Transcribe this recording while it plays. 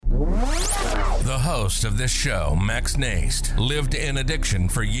host of this show, Max Naist, lived in addiction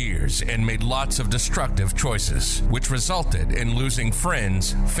for years and made lots of destructive choices, which resulted in losing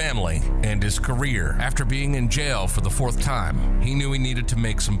friends, family, and his career. After being in jail for the fourth time, he knew he needed to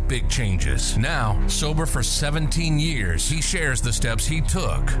make some big changes. Now, sober for 17 years, he shares the steps he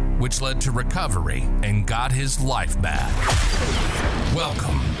took, which led to recovery and got his life back.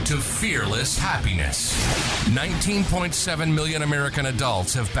 Welcome to Fearless Happiness. 19.7 million American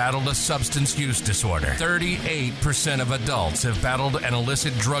adults have battled a substance use disorder. 38% of adults have battled an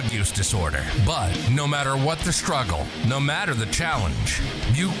illicit drug use disorder. But no matter what the struggle, no matter the challenge,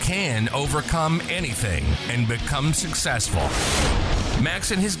 you can overcome anything and become successful.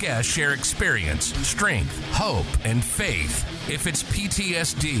 Max and his guests share experience, strength, hope, and faith. If it's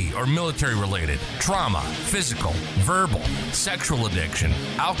PTSD or military related, trauma, physical, verbal, sexual addiction,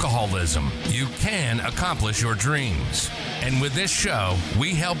 alcoholism, you can accomplish your dreams. And with this show,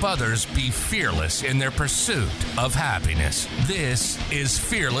 we help others be fearless in their pursuit of happiness. This is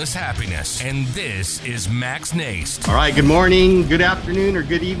Fearless Happiness, and this is Max Naist. All right, good morning, good afternoon, or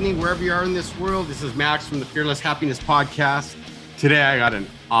good evening, wherever you are in this world. This is Max from the Fearless Happiness Podcast. Today, I got an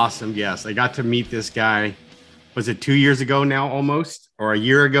awesome guest. I got to meet this guy, was it 2 years ago now almost, or a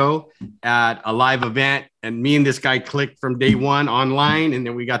year ago at a live event. And me and this guy clicked from day one online, and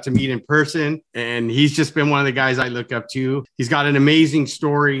then we got to meet in person. And he's just been one of the guys I look up to. He's got an amazing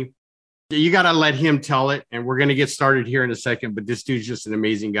story. You got to let him tell it. And we're going to get started here in a second. But this dude's just an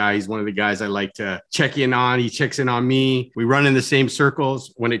amazing guy. He's one of the guys I like to check in on. He checks in on me. We run in the same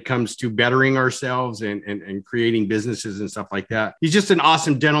circles when it comes to bettering ourselves and creating businesses and stuff like that. He's just an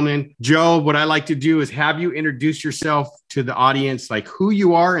awesome gentleman. Joe, what I like to do is have you introduce yourself to the audience, like who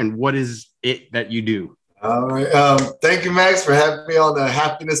you are and what is it that you do. All right. Thank you, Max, for having me on the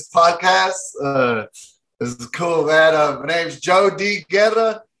Happiness Podcast. This is cool, man. My name's Joe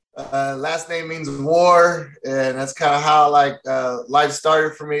Guerra. Last name means war, and that's kind of how life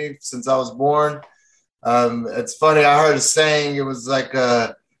started for me since I was born. It's funny, I heard a saying, it was like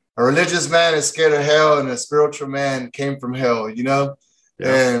a religious man is scared of hell and a spiritual man came from hell, you know?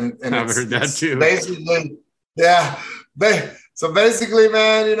 Yeah, and I've heard that too. Basically, yeah. So basically,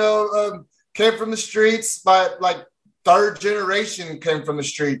 man, you know, came from the streets, by like third generation came from the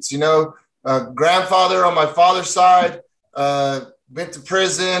streets, you know. Grandfather on my father's side, went to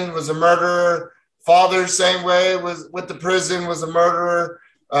prison, was a murderer. Father, same way, went to prison, was a murderer.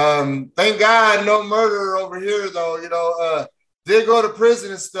 Thank God, no murderer over here, though. You know, did go to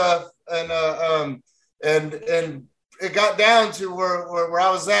prison and stuff, and it got down to where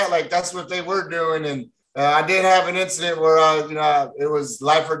I was at. Like that's what they were doing, and I did have an incident where it was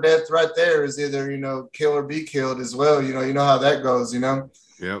life or death right there. It was either kill or be killed as well. You know how that goes.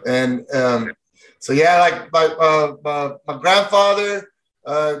 Yep. And so yeah, like my grandfather,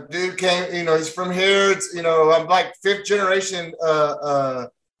 dude came, he's from here. It's, I'm like fifth generation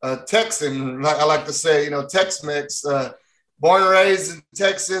Texan, like I like to say, Tex-Mex, born and raised in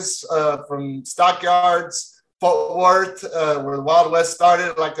Texas, from Stockyards, Fort Worth, where the Wild West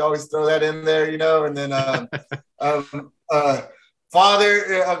started. I like to always throw that in there, and then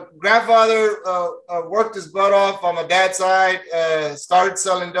grandfather worked his butt off on my dad's side, started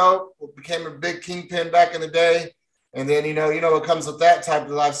selling dope, became a big kingpin back in the day. And then, what comes with that type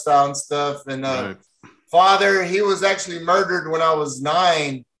of lifestyle and stuff. And right. Father, he was actually murdered when I was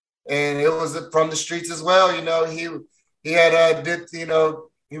 9, and it was from the streets as well. He had,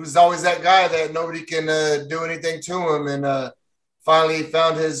 he was always that guy that nobody can do anything to him. And finally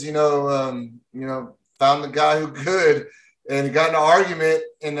found his, found the guy who could. And he got in an argument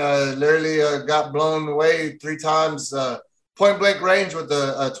and literally got blown away 3 times, point blank range with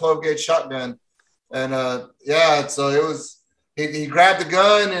a 12 gauge shotgun. And so it was, he grabbed the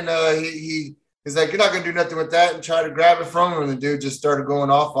gun and he's like, you're not going to do nothing with that, and tried to grab it from him. And the dude just started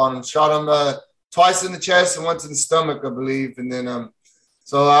going off on him, shot him twice in the chest and once in the stomach, I believe. And then,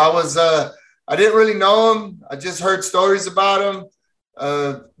 so I didn't really know him. I just heard stories about him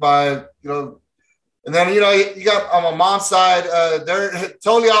and then, you got on my mom's side, they're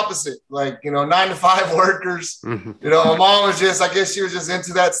totally opposite, like, 9 to 5 workers. Mm-hmm. My mom was just, I guess she was just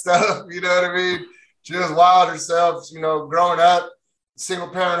into that stuff. You know what I mean? She was wild herself, growing up, single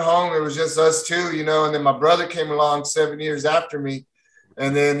parent home. It was just us two, and then my brother came along 7 years after me.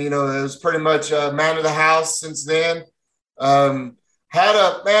 And then, it was pretty much man of the house since then. Had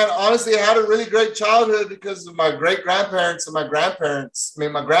a really great childhood because of my great grandparents and my grandparents.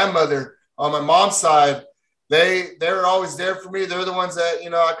 My grandmother on my mom's side, they were always there for me. They're the ones that,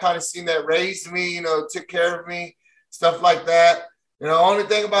 I kind of seen that raised me, took care of me, stuff like that. Only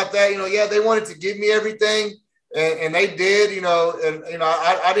thing about that, they wanted to give me everything. and they did, and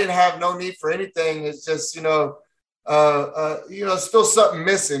I didn't have no need for anything. It's just, still something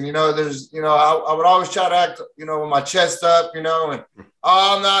missing, there's, I would always try to act, with my chest up, and oh,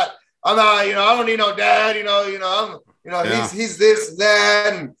 I'm not, I don't need no dad, he's this and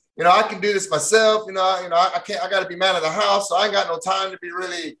that. And, I can do this myself, I can't, I got to be man of the house. So I ain't got no time to be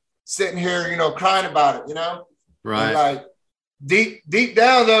really sitting here, crying about it, Right. And like deep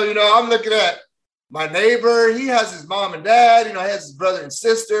down though, I'm looking at my neighbor, he has his mom and dad, he has his brother and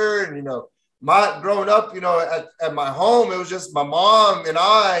sister. And, my growing up, at my home, it was just my mom and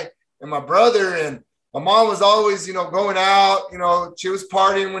I and my brother. And my mom was always, going out, she was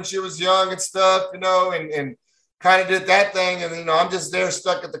partying when she was young and stuff, and kind of did that thing. And, I'm just there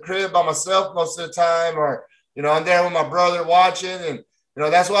stuck at the crib by myself most of the time, or, I'm there with my brother watching. And,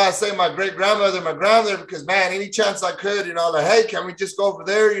 that's why I say my great grandmother, my grandmother, because man, any chance I could, like, hey, can we just go over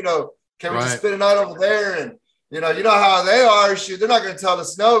there? Can we just spend a night over there? And, you know how they are. Shoot, they're not going to tell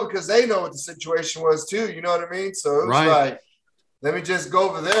us no because they know what the situation was too. You know what I mean? So it was like, let me just go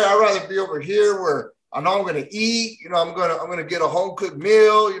over there. I'd rather be over here where I know I'm going to eat. I'm going to get a home cooked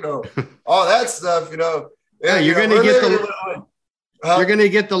meal. All that stuff. Yeah, you're going to get you're going to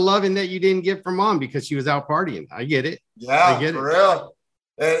get the loving that you didn't get from mom because she was out partying. I get it. Yeah, I get for real.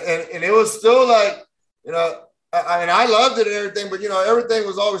 And it was still like, I loved it and everything, but, everything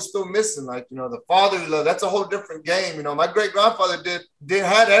was always still missing. Like, the fatherly love, that's a whole different game. My great grandfather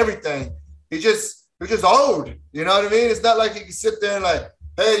had everything. He was just old. You know what I mean? It's not like he could sit there and like,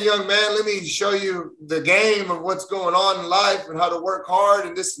 hey, young man, let me show you the game of what's going on in life and how to work hard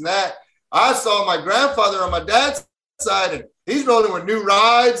and this and that. I saw my grandfather on my dad's side, and he's rolling with new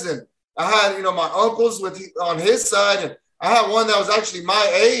rides. And I had, my uncles on his side, and I had one that was actually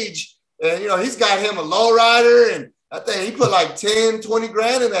my age. And, he's got him a lowrider, and that thing, he put like 10, 20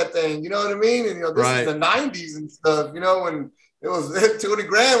 grand in that thing. You know what I mean? And, this is the 90s and stuff, when it was 20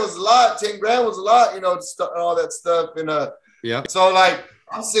 grand was a lot, 10 grand was a lot, all that stuff. And so like,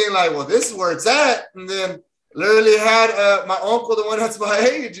 I'm seeing like, well, this is where it's at. And then literally had my uncle, the one that's my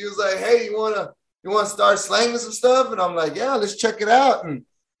age, he was like, hey, you want to start slanging some stuff? And I'm like, yeah, let's check it out. And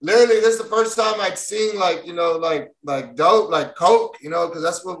literally, this is the first time I'd seen like dope, like coke, because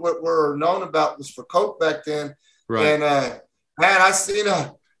that's what we're known about was for coke back then. Right. And man, I seen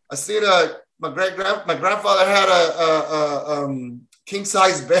my grandfather had a king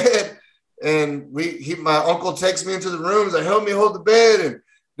size bed, and my uncle takes me into the rooms and help me hold the bed, and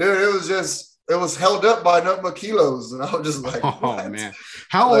dude, it was held up by nothing but kilos, and I was just like, oh man,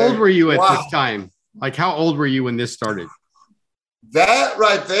 how old were you at this time? Like, how old were you when this started? That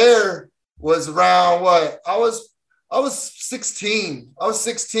right there was around what? I was 16. I was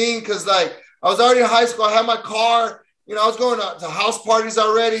 16 because like I was already in high school. I had my car. I was going to house parties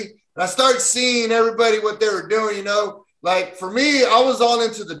already. And I started seeing everybody what they were doing, Like for me, I was all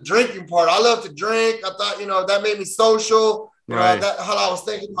into the drinking part. I love to drink. I thought, that made me social. That's how I was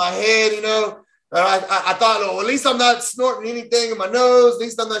thinking in my head, And I thought, oh, at least I'm not snorting anything in my nose. At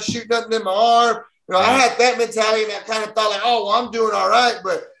least I'm not shooting nothing in my arm. I had that mentality, and I kind of thought like, oh, well, I'm doing all right.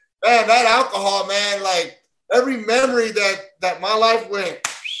 But man, that alcohol, man, like every memory that my life went,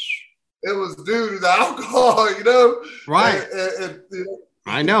 it was due to the alcohol, Right.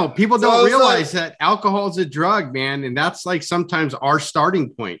 I know. People don't realize that alcohol is a drug, man. And that's like sometimes our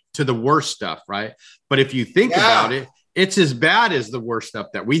starting point to the worst stuff, right? But if you think about it, it's as bad as the worst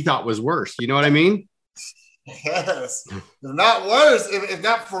stuff that we thought was worse. You know what I mean? Yes. Not worse. If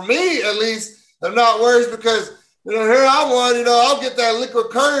not for me, at least. I'm not worried because, here I was, I'll get that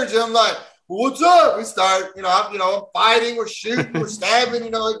liquid courage. And I'm like, well, what's up? We start, I'm fighting, we're shooting, we're stabbing,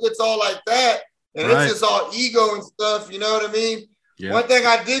 it gets all like that. And it's just all ego and stuff, you know what I mean? Yeah. One thing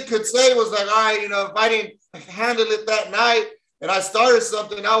I could say was like, all right, if I didn't handle it that night and I started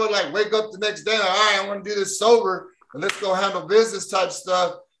something, I would like wake up the next day, like, all right, I want to do this sober and let's go handle business type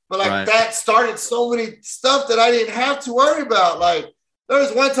stuff. But like that started so many stuff that I didn't have to worry about. Like there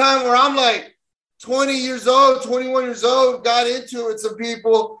was one time where I'm like, 20 years old, 21 years old, got into it with some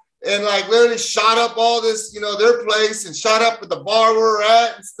people and like literally shot up all this, their place and shot up at the bar where we're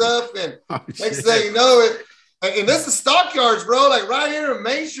at and stuff. And next thing you know it, and this is Stockyards, bro, like right here in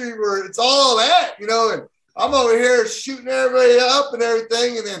Main Street where it's all at, and I'm over here shooting everybody up and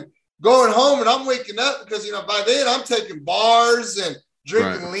everything. And then going home and I'm waking up because, by then I'm taking bars and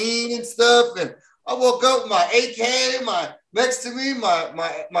drinking lean and stuff. And I woke up with my AK, next to me,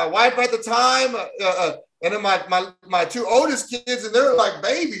 my wife at the time, and then my two oldest kids, and they're like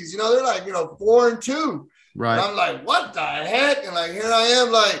babies, they're like, 4 and 2. Right. And I'm like, what the heck? And like, here I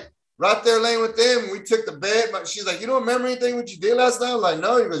am, like right there laying with them. We took the bed. She's like, you don't remember anything what you did last night? I'm like,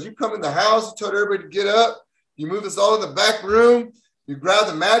 no. He goes, you come in the house, you told everybody to get up. You move us all in the back room. You grab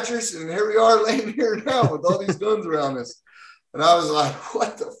the mattress, and here we are laying here now with all these guns around us. And I was like,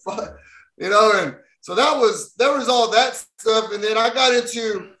 what the fuck? You know, and so there was all that stuff. And then I got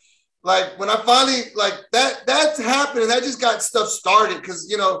into, like, when I finally, like, that happened, and that just got stuff started. Because,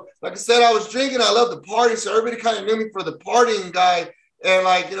 you know, like I said, I was drinking. I love the party. So everybody kind of knew me for the partying guy. And,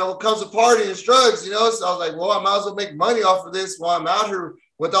 like, you know, when it comes to partying and drugs, you know, so I was like, well, I might as well make money off of this while I'm out here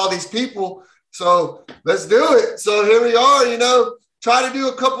with all these people. So let's do it. So here we are, you know, try to do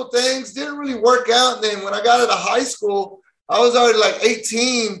a couple things. Didn't really work out. And then when I got out of high school, I was already like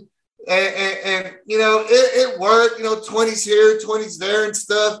 18. And you know, it worked, you know, 20s here, 20s there and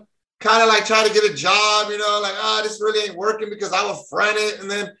stuff. Kind of like trying to get a job, you know, like, this really ain't working because I will front it. And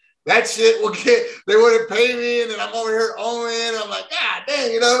then that shit they wouldn't pay me. And then I'm over here owing. I'm like, God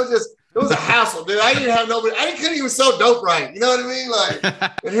dang, you know, it was a hassle, dude. I didn't have nobody. I couldn't even sell dope right. You know what I mean? Like,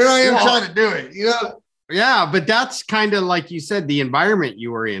 and here I am trying to do it, you know? Yeah, but that's kind of like you said, the environment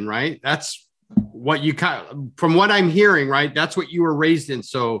you were in, right? That's what you from what I'm hearing, right? That's what you were raised in.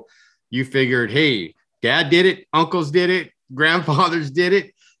 So you figured, hey, dad did it, uncles did it, grandfathers did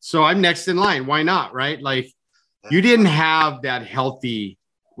it. So I'm next in line. Why not? Right? Like, you didn't have that healthy,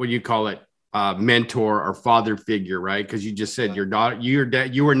 what do you call it? Mentor or father figure, right? Because you just said you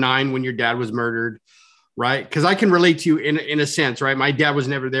were 9 when your dad was murdered, right? Because I can relate to you in a sense, right? My dad was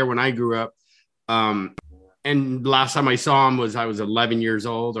never there when I grew up. And last time I saw him I was 11 years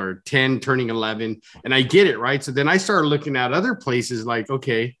old, or 10 turning 11. And I get it, right? So then I started looking at other places like,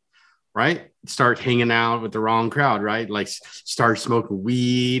 okay, right? Start hanging out with the wrong crowd, right? Like, start smoking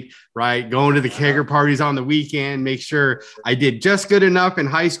weed, right? Going to the kegger parties on the weekend, make sure I did just good enough in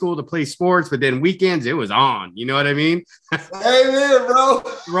high school to play sports, but then weekends it was on, you know what I mean? Amen, bro.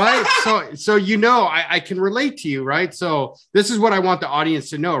 Right. So, you know, I can relate to you, right? So this is what I want the audience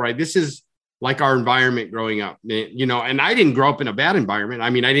to know, right? This is like our environment growing up, you know, and I didn't grow up in a bad environment. I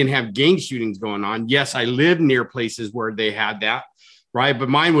mean, I didn't have gang shootings going on. Yes, I lived near places where they had that. Right. But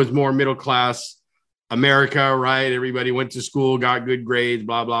mine was more middle class America. Right. Everybody went to school, got good grades,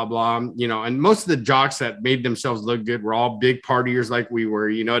 blah, blah, blah. You know, and most of the jocks that made themselves look good were all big partiers like we were.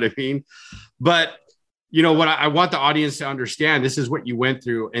 You know what I mean? But, you know, what I want the audience to understand, this is what you went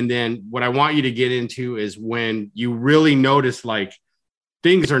through. And then what I want you to get into is when you really notice, like,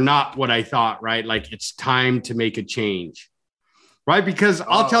 things are not what I thought. Right. Like, it's time to make a change. Right. Because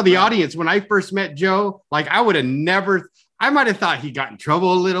I'll tell the audience, when I first met Joe, like, I might have thought he got in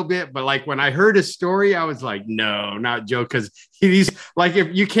trouble a little bit, but like, when I heard his story, I was like, no, not Joe. Cause he's like, if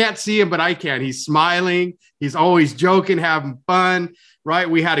you can't see him, but I can, he's smiling. He's always joking, having fun. Right.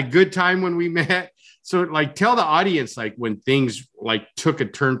 We had a good time when we met. So, like, tell the audience, like, when things like took a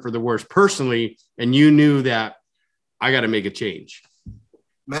turn for the worse personally, and you knew that I got to make a change.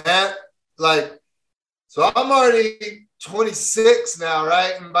 Man, like, so I'm already 26 now,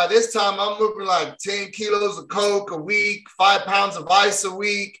 right? And by this time, I'm moving like 10 kilos of coke a week, 5 pounds of ice a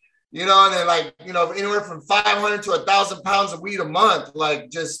week, you know, and then, like, you know, anywhere from 500 to 1,000 pounds of weed a month,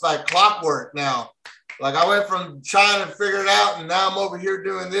 like, just like clockwork now. Like, I went from trying to figure it out, and now I'm over here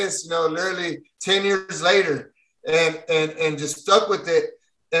doing this, you know, literally 10 years later, and just stuck with it.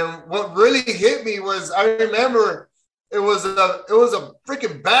 And what really hit me was, I remember it was a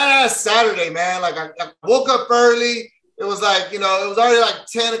freaking badass Saturday, man. Like, I woke up early. It was like, you know, it was already like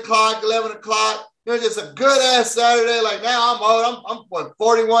 10 o'clock, 11 o'clock. You know, just a good ass Saturday. Like, now I'm old. I'm what,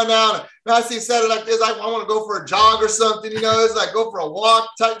 41 now. Now I see Saturday like this, I want to go for a jog or something. You know, it's like go for a walk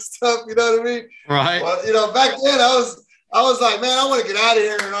type stuff. You know what I mean? Right. Well, you know, back then I was like, man, I want to get out of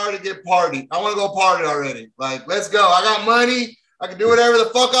here and already get party. I want to go party already. Like, let's go. I got money. I can do whatever the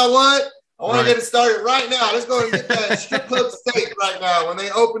fuck I want. I want to get it started right now. Let's go and get that strip club steak right now when they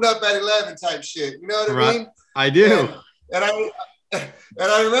open up at 11 type shit. You know what I mean? I do. And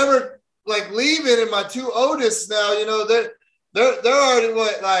I remember, like, leaving, and my two oldest now, you know, they're already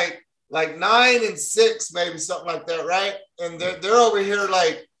what, like 9 and 6, maybe something like that, right? And they're over here,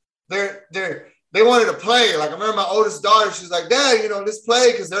 like, they wanted to play. Like, I remember my oldest daughter, she's like, Dad, you know, let's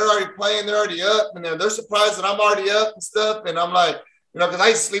play, because they're already playing, they're already up, and they're surprised that I'm already up and stuff. And I'm like, you know, because I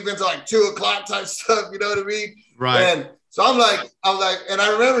used to sleep until like 2 o'clock type stuff, you know what I mean? Right. And so I was like, and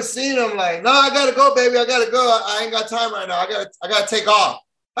I remember seeing them like, no, I gotta go, baby, I gotta go. I ain't got time right now. I gotta take off.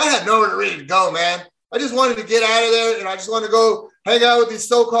 I had nowhere ready to go, man. I just wanted to get out of there, and I just wanted to go hang out with these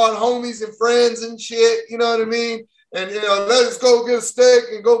so-called homies and friends and shit, you know what I mean? And, you know, let's go get a steak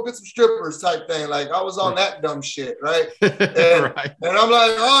and go get some strippers type thing. Like, I was on that dumb shit, right? And, Right. And I'm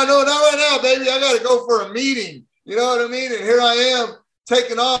like, oh, no, not right now, baby. I got to go for a meeting. You know what I mean? And here I am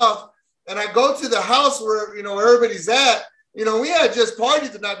taking off. And I go to the house where, you know, where everybody's at. you know, we had just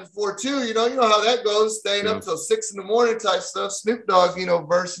partied the night before too. You know how that goes, staying up till 6 a.m. type stuff. Snoop Dogg, you know,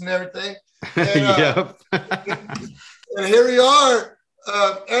 verse and everything. And, and here we are.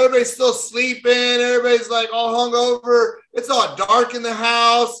 Everybody's still sleeping. Everybody's like all hungover. It's all dark in the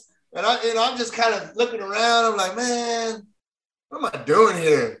house. And I'm just kind of looking around. I'm like, man, what am I doing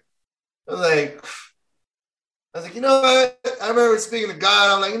here? I was like, you know what? I remember speaking to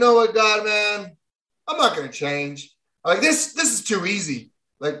God. I'm like, you know what, God, man, I'm not going to change. I'm like, this is too easy.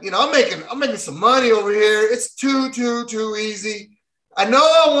 Like, you know, I'm making some money over here. It's too easy. I know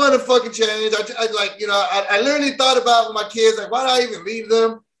I want to fucking change. I like, you know, I literally thought about my kids, like, why do I even leave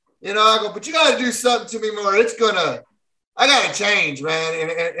them? You know, I go, but you got to do something to me more. I got to change, man.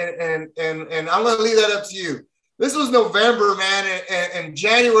 And I'm going to leave that up to you. This was November, man. And in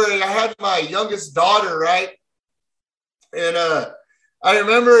January, I had my youngest daughter, right? And I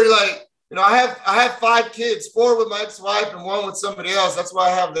remember, like, you know, I have 5 kids, 4 with my ex-wife and 1 with somebody else. That's why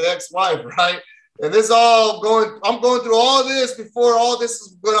I have the ex-wife, right? And this I'm going through all this before all this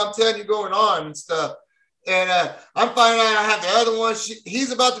is what I'm telling you going on and stuff. And I'm finding out I have the other one.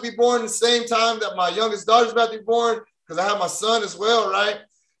 He's about to be born the same time that my youngest daughter's about to be born, because I have my son as well, right?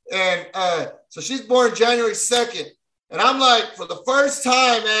 And so she's born January 2nd. And I'm like, for the first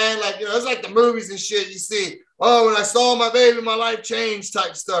time, man, like, you know, it's like the movies and shit you see. Oh, when I saw my baby, my life changed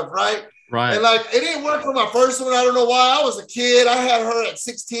type stuff, right? Right. And like, it didn't work for my first one. I don't know why. I was a kid. I had her at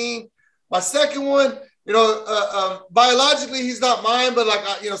 16. My second one, you know, biologically, he's not mine, but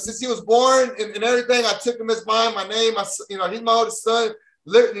like, you know, since he was born and everything, I took him as mine, my name, you know, he's my oldest son,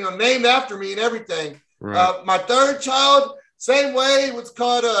 you know, named after me and everything. Right. My third child, same way, it was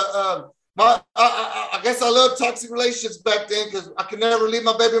called, I guess I love toxic relationships back then because I could never leave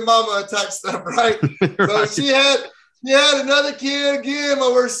my baby mama type stuff, right? Right. So she had another kid again,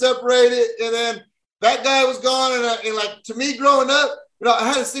 but we're separated. And then that guy was gone. And like, to me growing up, you know, I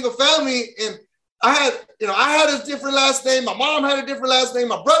had a single family and I had a different last name. My mom had a different last name.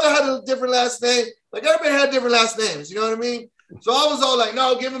 My brother had a different last name. Like, everybody had different last names. You know what I mean? So I was all like,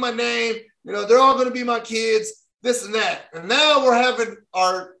 no, give them my name. You know, they're all going to be my kids, this and that. And now we're having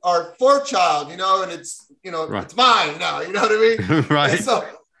our 4th child, you know, and it's, you know, right. It's mine now. You know what I mean? Right. And so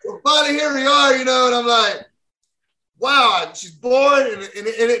finally here we are, you know, and I'm like, wow, she's born.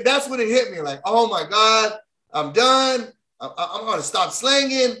 And that's when it hit me. Like, oh my God, I'm done. I'm going to stop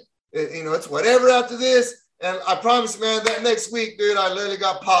slanging. You know, it's whatever after this. And I promise, man, that next week, dude, I literally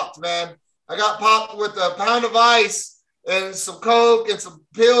got popped, man. I got popped with a pound of ice and some Coke and some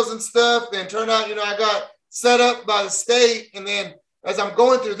pills and stuff. And turned out, you know, I got set up by the state. And then as I'm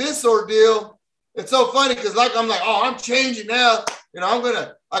going through this ordeal, it's so funny because like, I'm like, oh, I'm changing now. You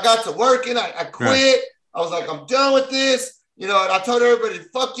know, I got to working. I quit. Right. I was like, I'm done with this. You know, and I told everybody,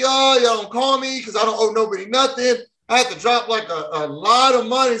 fuck y'all don't call me because I don't owe nobody nothing. I had to drop like a lot of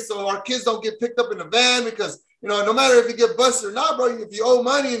money so our kids don't get picked up in the van because, you know, no matter if you get busted or not, bro, if you owe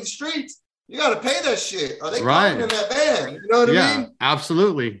money in the streets, you got to pay that shit. Or they coming in that van. You know what I mean?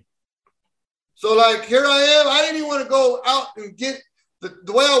 Absolutely. So like, here I am. I didn't even want to go out and get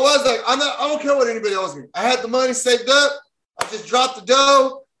the way I was. Like, I don't care what anybody owes me. I had the money saved up. I just dropped the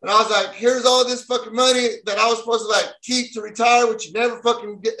dough. And I was like, here's all this fucking money that I was supposed to like keep to retire, which you never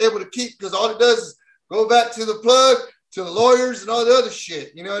fucking get able to keep because all it does is go back to the plug, to the lawyers and all the other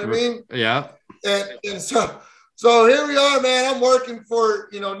shit. You know what I mean? Yeah. And so here we are, man. I'm working for,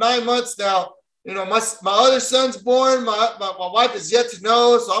 you know, 9 months now. You know, my other son's born. My wife is yet to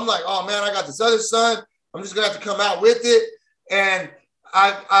know. So I'm like, oh man, I got this other son. I'm just gonna have to come out with it. And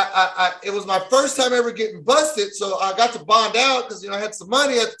it was my first time ever getting busted. So I got to bond out because, you know, I had some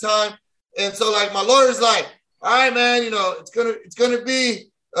money at the time. And so like my lawyer's like, all right, man, you know, it's gonna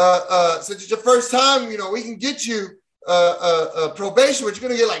be since it's your first time, you know, we can get you probation, but you're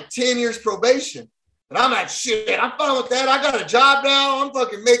gonna get like 10 years probation. And I'm like, shit, I'm fine with that. I got a job now. I'm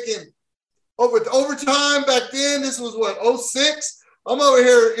fucking making with overtime back then. This was what, 06? I'm over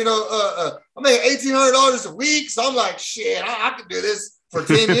here, you know, I'm making $1,800 a week. So I'm like, shit, I could do this for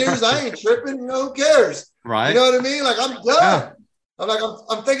 10 years. I ain't tripping. You know, who cares? Right. You know what I mean? Like, I'm done. Yeah. I'm like,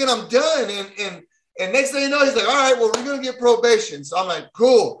 I'm thinking I'm done. And next thing you know, he's like, all right, well, we're going to get probation. So I'm like,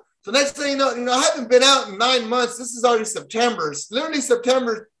 cool. So next thing you know, I haven't been out in 9 months. This is already September. It's literally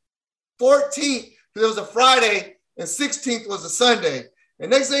September 14th, because it was a Friday, and 16th was a Sunday.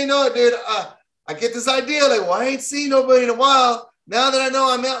 And next thing you know, dude, I get this idea, like, well, I ain't seen nobody in a while. Now that I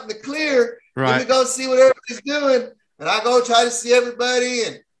know I'm out in the clear, let me go see what everybody's doing. And I go try to see everybody,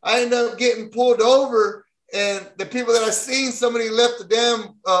 and I end up getting pulled over. And the people that I seen, somebody left the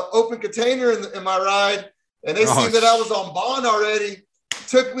damn open container in my ride, and they seen that I was on bond already,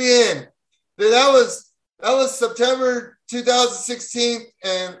 took me in. Dude, that was September 2016,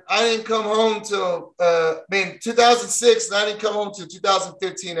 and I didn't come home till 2006, and I didn't come home till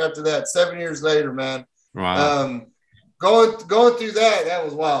 2015 after that, 7 years later, man. Wow. Going through that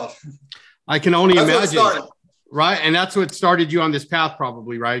was wild. I can only imagine. Right. And that's what started you on this path,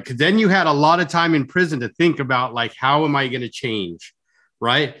 probably, right? Because then you had a lot of time in prison to think about, like, how am I going to change?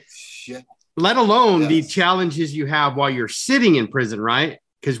 Right. Shit. Let alone the challenges you have while you're sitting in prison, right?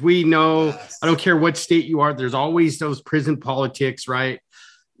 Because we know, I don't care what state you are, there's always those prison politics, right?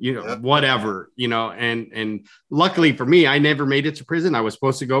 You know, whatever, you know, and luckily for me, I never made it to prison. I was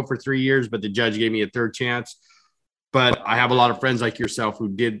supposed to go for 3 years, but the judge gave me a third chance. But I have a lot of friends like yourself who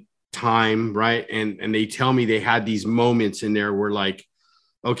did time, right? And they tell me they had these moments in there where, like,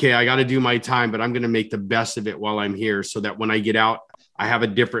 okay, I got to do my time, but I'm going to make the best of it while I'm here so that when I get out, I have a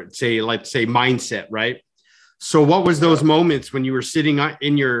different, let's say mindset, right? So what was those moments when you were sitting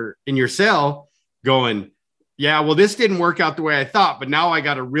in your cell going, yeah, well, this didn't work out the way I thought, but now I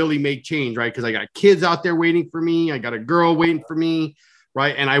got to really make change, right? Because I got kids out there waiting for me. I got a girl waiting for me,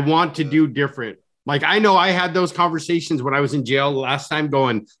 right? And I want to do different. Like, I know I had those conversations when I was in jail last time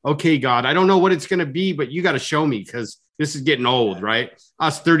going, okay, God, I don't know what it's going to be, but you got to show me because this is getting old, right? I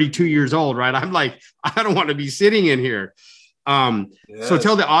was 32 years old, right? I'm like, I don't want to be sitting in here. So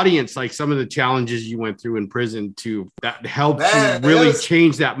tell the audience, like, some of the challenges you went through in prison that helped you really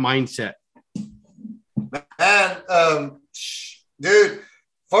change that mindset. Man, dude,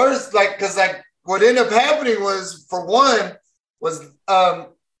 first, like, because, like, what ended up happening was, for one,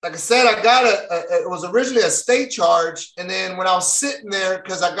 like I said, I got it was originally a state charge. And then when I was sitting there,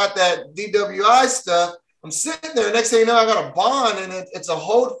 because I got that DWI stuff, I'm sitting there. Next thing you know, I got a bond, and it's a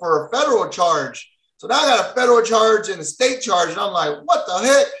hold for a federal charge. So now I got a federal charge and a state charge. And I'm like, what the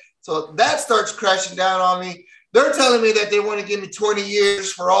heck? So that starts crashing down on me. They're telling me that they want to give me 20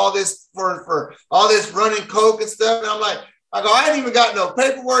 years for all this, for all this running coke and stuff. And I'm like, I ain't even got no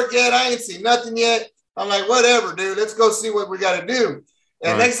paperwork yet. I ain't seen nothing yet. I'm like, whatever, dude, let's go see what we got to do.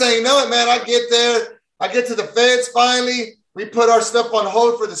 And next thing you know it, man, I get there. I get to the feds finally. We put our stuff on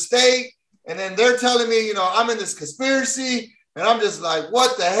hold for the state. And then they're telling me, you know, I'm in this conspiracy. And I'm just like,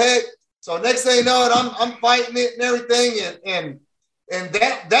 what the heck? So next thing you know it, I'm fighting it and everything. And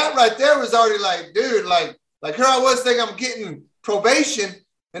that right there was already like, dude, like here I was thinking I'm getting probation.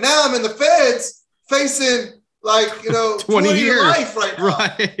 And now I'm in the feds facing, like, you know, 20 years life right now.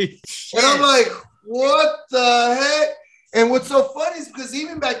 Right. And I'm like, what the heck? And what's so funny is because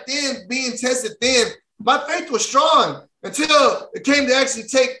even back then, being tested then, my faith was strong until it came to actually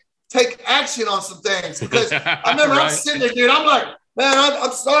take action on some things. Because I remember I'm sitting there, dude, I'm like, man,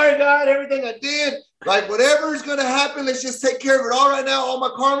 I'm sorry, God, everything I did. Like, whatever is going to happen, let's just take care of it all right now, all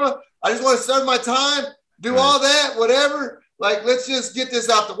my karma. I just want to serve my time, do all that, whatever. Like, let's just get this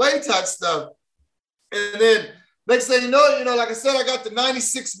out the way type stuff. And then next thing you know, like I said, I got the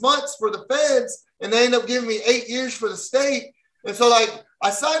 96 months for the feds. And they end up giving me 8 years for the state. And so, like, I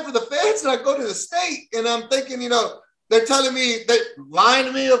signed for the feds and I go to the state and I'm thinking, you know, they're telling me, they lying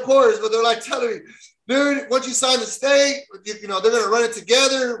to me, of course, but they're like telling me, dude, once you sign the state, you know, they're going to run it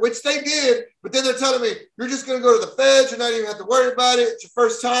together, which they did. But then they're telling me, you're just going to go to the feds. You're not even have to worry about it. It's your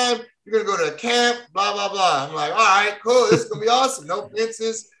first time. You're going to go to a camp, blah, blah, blah. I'm like, all right, cool. This is going to be awesome. No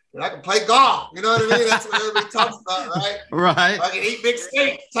fences. And I can play golf. You know what I mean? That's what everybody talks about, right? Right. I can eat big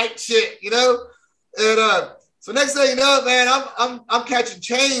steak type shit, you know? And so next thing you know, man, I'm catching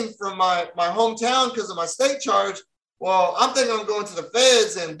chain from my hometown because of my state charge. Well, I'm thinking I'm going to the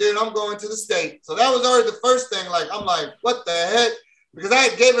feds, and dude, I'm going to the state. So that was already the first thing. Like, I'm like, what the heck? Because I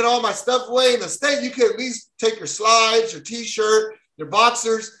had given all my stuff away. In the state, you could at least take your slides, your T-shirt, your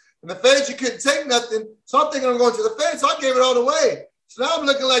boxers. In the feds, you couldn't take nothing. So I'm thinking I'm going to the feds. So I gave it all away. So now I'm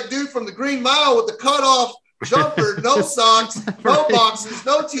looking like dude from the Green Mile with the cutoff jumper, no socks, no boxers,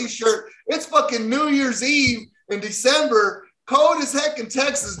 no T-shirt. It's fucking New Year's Eve in December, cold as heck in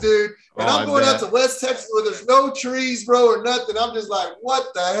Texas, dude. And I'm going out to West Texas where there's no trees, bro, or nothing. I'm just like,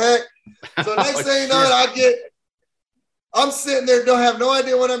 what the heck? So next thing you know, I'm sitting there, don't have no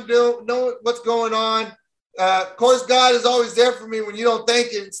idea what I'm doing, know what's going on. Of course, God is always there for me when you don't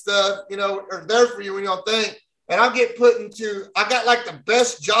think and stuff, you know, or there for you when you don't think. And I get I got like the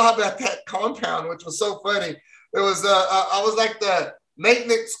best job at that compound, which was so funny. It was, I was like the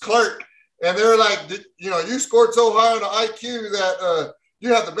maintenance clerk. And they were like, you know, you scored so high on the IQ that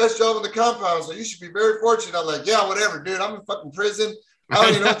you have the best job in the compound, so you should be very fortunate. I'm like, yeah, whatever, dude. I'm in fucking prison. I don't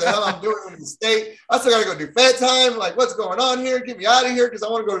even know what the hell I'm doing in the state. I still got to go do fed time. Like, what's going on here? Get me out of here because I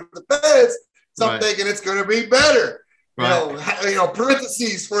want to go to the feds. So I'm thinking it's going to be better. Right. You know,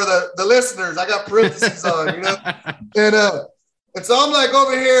 parentheses for the listeners. I got parentheses on, you know. And so I'm like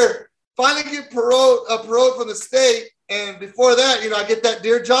over here, finally get paroled from the state. And before that, I get that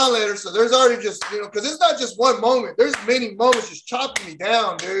Dear John letter. So there's already just, because it's not just one moment. There's many moments just chopping me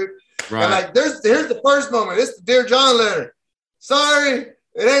down, dude. Right. And like, here's the first moment. It's the Dear John letter. Sorry,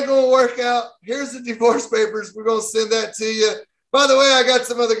 it ain't going to work out. Here's the divorce papers. We're going to send that to you. By the way, I got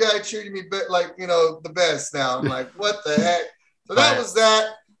some other guy treating me like, the best now. I'm like, what the heck? So that was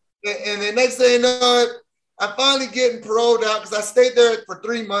that. And the next thing you know, I'm finally getting paroled out because I stayed there for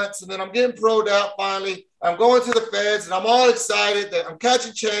 3 months. And then I'm getting paroled out finally. I'm going to the feds and I'm all excited that I'm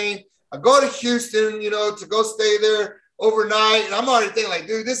catching chain. I go to Houston, to go stay there overnight. And I'm already thinking like,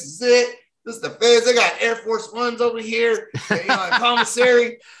 dude, this is it. This is the feds. They got Air Force Ones over here, and,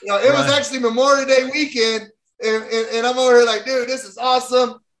 commissary. It was actually Memorial Day weekend. And I'm over here like, dude, this is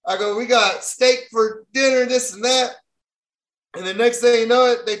awesome. I go, we got steak for dinner, this and that. And the next thing you know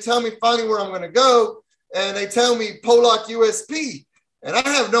it, they tell me finally where I'm going to go. And they tell me Pollock USP. And I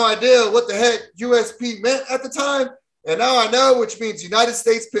have no idea what the heck USP meant at the time. And now I know, which means United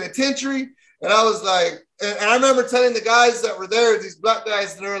States Penitentiary. And I was like, and I remember telling the guys that were there, these black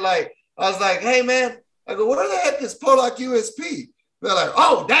guys, and they were like, I was like, hey, man, I go, where the heck is Pollock USP? They're like,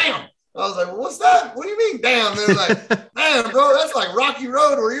 oh, damn. I was like, well, what's that? What do you mean, damn? They're like, damn, bro, that's like Rocky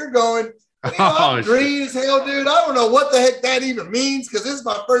Road where you're going. And, I'm green as hell, dude. I don't know what the heck that even means because this is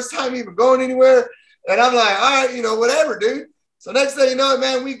my first time even going anywhere. And I'm like, all right, whatever, dude. So next thing you know,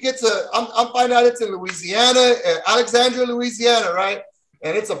 man, we get to, I'm finding out it's in Louisiana, Alexandria, Louisiana, right?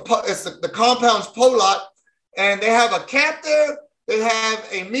 And it's the compound's Pollock, and they have a camp there. They have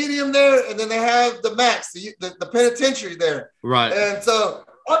a medium there, and then they have the max, the penitentiary there. Right. And so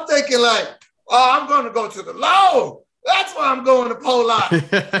I'm thinking like, oh, I'm going to go to the low. That's why I'm going to Pollock.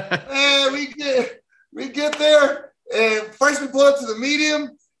 And we get there, and first we pull up to the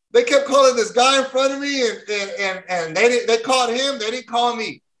medium. They kept calling this guy in front of me, and they called him. They didn't call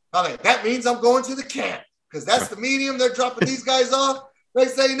me. I'm like, that means I'm going to the camp because that's the medium. They're dropping these guys off.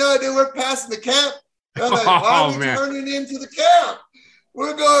 Next thing you know, dude, we're passing the camp. And I'm like, why are we turning into the camp?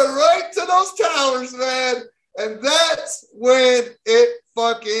 We're going right to those towers, man. And that's when it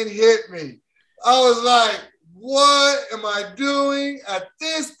fucking hit me. I was like, what am I doing at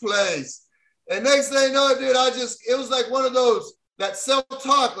this place? And next thing you know, dude, it was like one of those, that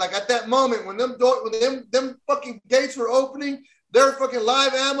self-talk, like at that moment when them fucking gates were opening, they were fucking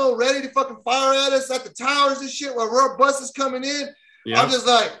live ammo ready to fucking fire at us at the towers and shit while our bus is coming in. Yep. I'm just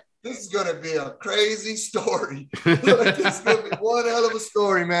like, this is going to be a crazy story. This is going to be one hell of a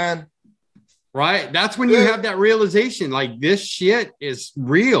story, man. Right. That's when you have that realization, like this shit is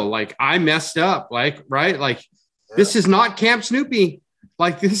real. Like I messed up, like, right. Like this is not Camp Snoopy.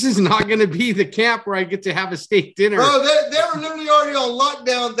 Like this is not going to be the camp where I get to have a steak dinner. Bro, they were literally already on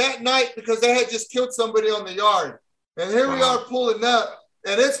lockdown that night because they had just killed somebody on the yard. And here we are pulling up.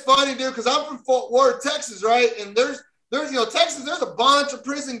 And it's funny, dude, because I'm from Fort Worth, Texas, right? And there's Texas, there's a bunch of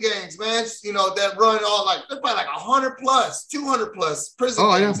prison gangs, man, that run all like, they're probably like 100 plus, 200 plus prison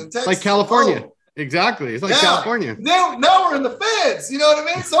gangs in Texas. Like California. Oh. Exactly. It's like California. Now we're in the feds, you know what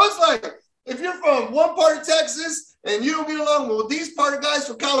I mean? So it's like, if you're from one part of Texas and you don't get along with these part of guys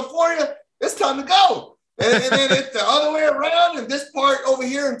from California, it's time to go. And then it's the other way around. And this part over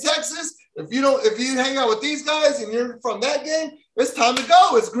here in Texas, if you hang out with these guys and you're from that gang, it's time to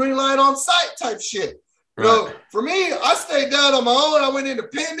go. It's green light on sight type shit. Right. So for me, I stayed down on my own. I went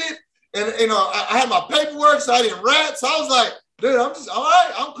independent, and I had my paperwork, so I didn't rat. So I was like, dude, I'm just all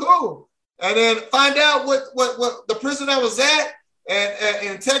right. I'm cool. And then find out what the prison I was at, and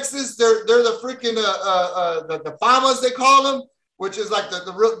in Texas, they're the freaking the FAMAs they call them, which is like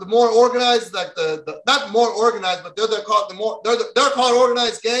the more organized, like the not more organized, but they're called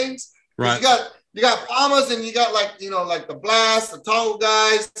organized gangs. Right. You got FAMAs, and you got like the Blast, the Tonga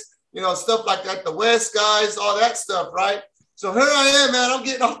guys. Stuff like that, the West guys, all that stuff, right? So here I am, man. I'm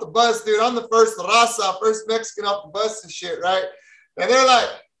getting off the bus, dude. I'm the first Mexican off the bus and shit, right? And they're like,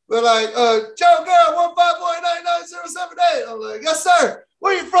 Joe Guerra, 1519978. I'm like, yes, sir.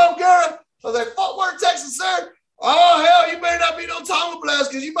 Where you from, Guerra? I was like, Fort Worth, Texas, sir. Oh, hell, you better not be no Tonga Blast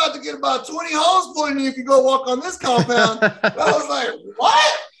because you about to get about 20 holes put in you if you go walk on this compound. I was like,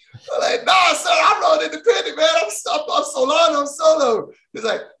 what? I'm like, nah, sir, I'm rolling independent, man. I'm Solano, I'm solo. He's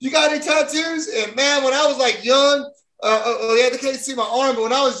like, you got any tattoos? And man, when I was like young, they can't see my arm, but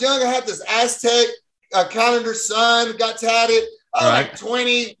when I was young, I had this Aztec calendar sun, got tatted. I was like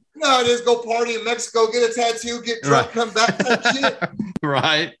 20. You know how it is, go party in Mexico, get a tattoo, get drunk, come back, type shit.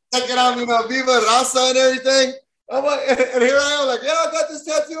 Right. Taking on, Viva Raza and everything. I'm like, and here I am, like, yeah, I got this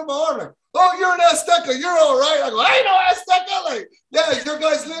tattoo on my arm. Like, oh, you're an Azteca. You're all right. I go, I ain't no Azteca. Like, yeah, your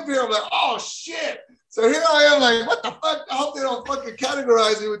guys live here. I'm like, oh, shit. So here I am, like, what the fuck? I hope they don't fucking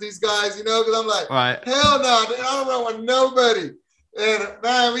categorize me with these guys, you know? Because I'm like, hell no, dude, I don't know with nobody. And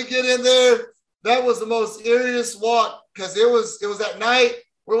man, we get in there. That was the most eeriest walk because it was at night.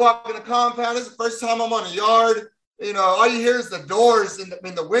 We're walking the compound. This is the first time I'm on a yard. You know, all you hear is the doors and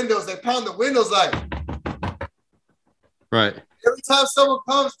the windows. They pound the windows like. Right. Every time someone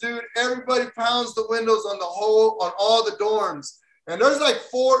comes, dude, everybody pounds the windows on all the dorms. And there's like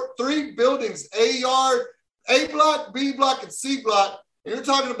 3 buildings, A yard, A block, B block, and C block. And you're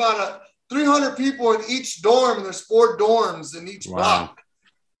talking about 300 people in each dorm, and there's 4 dorms in each block.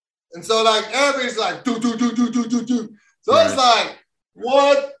 And so like everybody's like, do. So it's like,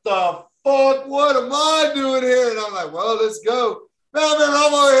 what the fuck? What am I doing here? And I'm like, well, let's go. Man,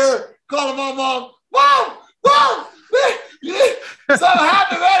 I'm over here calling my mom. Mom, something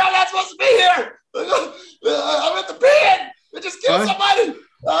happened, man. I'm not supposed to be here. I'm at the pen. They just killed somebody.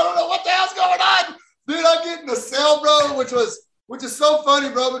 I don't know what the hell's going on. Dude, I get in the cell, bro, which is so funny,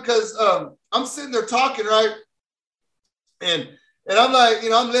 bro, because I'm sitting there talking, right? And I'm like, you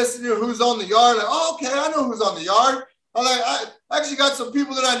know, I'm listening to who's on the yard. Like, oh, okay, I know who's on the yard. I'm like, I actually got some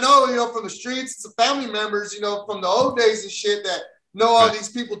people that I know, you know, from the streets, some family members, you know, from the old days and shit that know all these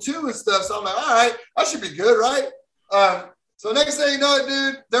people too and stuff. So I'm like, all right, I should be good, right? So next thing you know,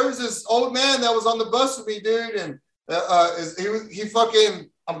 dude, there was this old man that was on the bus with me, dude, and I'm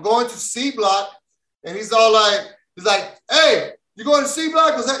going to C block, and he's like, hey, you going to C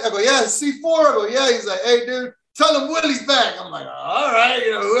block? I go, yeah, C4. I go, yeah. He's like, hey, dude, tell him Willie's back. I'm like, all right,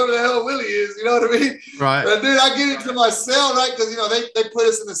 you know, whoever the hell Willie is, you know what I mean? Right. And dude, I get into my cell, right? Because, you know, they put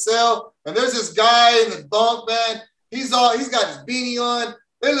us in the cell, and there's this guy in the bunk, man. He's got his beanie on.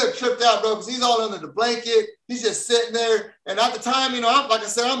 They look tripped out, bro, because he's all under the blanket. He's just sitting there. And at the time, you know, like I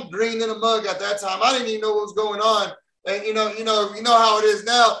said, I'm green in a mug at that time. I didn't even know what was going on. And you know how it is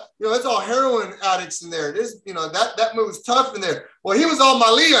now. You know, it's all heroin addicts in there. You know, that move's tough in there. Well, he was all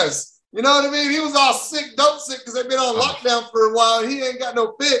Malias. You know what I mean? He was all sick, dope sick, because they've been on lockdown for a while. And he ain't got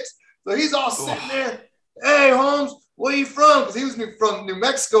no fix. So he's all sitting there. Hey, Holmes, where you from? Because he was from New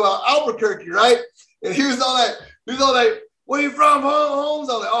Mexico, Albuquerque, right? And he was all like, where you from, Holmes?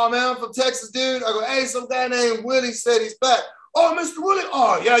 I was like, oh, man, I'm from Texas, dude. I go, hey, some guy named Willie said he's back. Oh, Mr. Willie?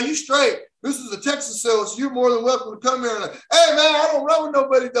 Oh, yeah, you straight. This is a Texas cell, so you're more than welcome to come here. And like, hey, man, I don't run with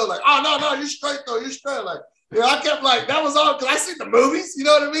nobody, though. Like, oh, no, you're straight, though. You're straight. Like, you know, I kept like, that was all, because I seen the movies, you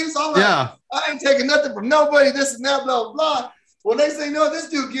know what I mean? So I'm like, I ain't taking nothing from nobody, this and that, blah, blah, blah. Well, they say, no, this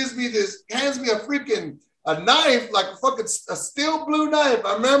dude hands me a knife, like a steel blue knife.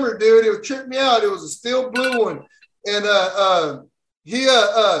 I remember, dude, it tripped me out. It was a steel blue one. And he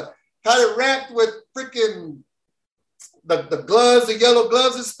had it wrapped with freaking the gloves, the yellow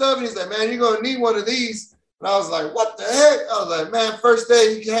gloves and stuff. And he's like, man, you're going to need one of these. And I was like, what the heck? I was like, man, first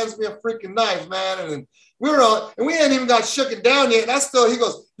day he hands me a freaking knife, man. And then we hadn't even got shooken down yet. And he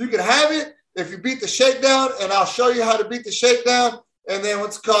goes, you can have it if you beat the shakedown, and I'll show you how to beat the shakedown. And then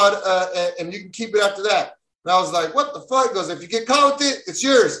what's called, and you can keep it after that. And I was like, what the fuck? He goes, if you get caught with it, it's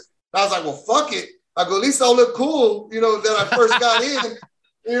yours. And I was like, well, fuck it. I go, at least I'll look cool, you know, that I first got in,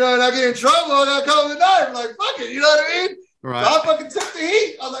 you know, and I get in trouble, I got caught with a knife. I'm like, fuck it, you know what I mean? Right. So I fucking took the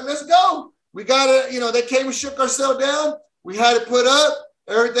heat. I was like, let's go. We got it, you know, they came and shook ourselves down. We had it put up.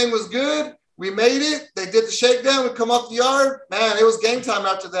 Everything was good. We made it. They did the shakedown. We come off the yard. Man, it was game time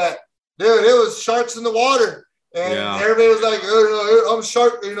after that. Dude, it was sharks in the water. And everybody was like, oh, I'm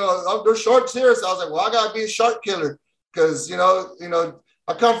shark, you know, there's sharks here. So I was like, well, I got to be a shark killer because, you know,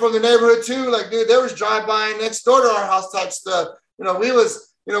 I come from the neighborhood too. Like, dude, there was drive-by next door to our house type stuff. You know, we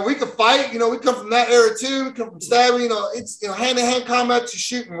could fight. You know, we come from that era too. We come from stabbing. You know, it's, you know, hand-to-hand combat to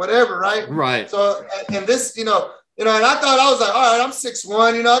shooting, whatever, right? Right. So, and this, you know, and I thought I was like, all right, I'm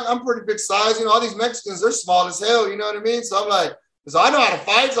 6'1", you know, I'm pretty big size. You know, all these Mexicans, they're small as hell. You know what I mean? So I'm like, so I know how to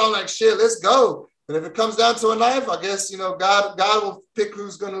fight. So I'm like, shit, let's go. And if it comes down to a knife, I guess, you know, God will pick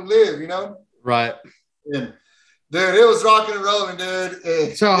who's going to live, you know? Right. And dude, it was rocking and rolling,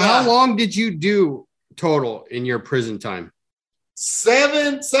 dude. So how long did you do total in your prison time?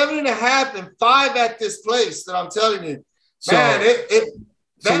 7.5, and 5 at this place that I'm telling you. So, man,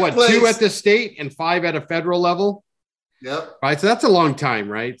 so what, place, 2 at the state and 5 at a federal level? Yep. Right. So that's a long time,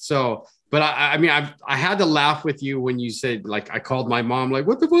 right? So, but I mean, I had to laugh with you when you said, like, I called my mom, like,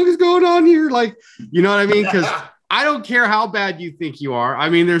 what the fuck is going on here? Like, you know what I mean? Because I don't care how bad you think you are. I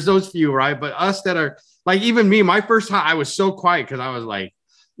mean, there's those few, right? But us that are, like, even me, my first time, I was so quiet because I was like,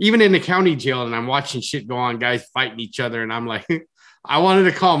 even in the county jail, and I'm watching shit go on, guys fighting each other. And I'm like, I wanted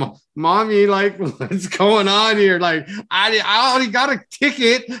to call mommy, like, what's going on here? Like, I already got a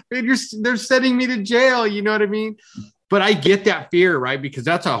ticket. And they're sending me to jail. You know what I mean? but I get that fear, right? Because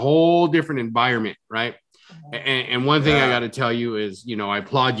that's a whole different environment, right? And one thing I got to tell you is, you know, I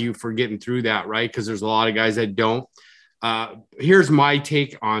applaud you for getting through that, right? Because there's a lot of guys that don't. Here's my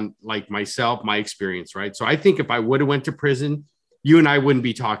take on like myself, my experience, right? So I think if I would have went to prison, you and I wouldn't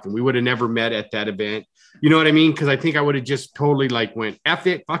be talking. We would have never met at that event. You know what I mean? Because I think I would have just totally like went, F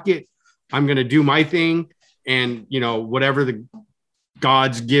it, fuck it. I'm going to do my thing. And, you know, whatever the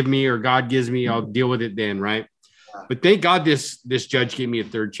gods give me or God gives me, I'll deal with it then, right? But thank God this judge gave me a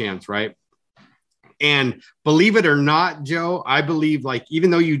third chance, right? And believe it or not, Joe, I believe like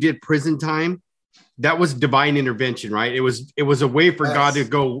even though you did prison time, that was divine intervention, right? It was a way for God to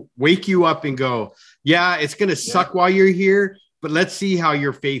go wake you up and go, yeah, it's going to suck while you're here, but let's see how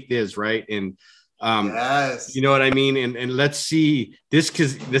your faith is, right? And you know what I mean? And let's see this,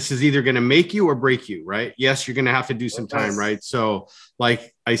 because this is either going to make you or break you, right? Yes, you're going to have to do some time, right? So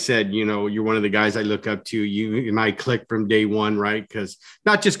like I said, you know, you're one of the guys I look up to. You and I clicked from day one, right? Because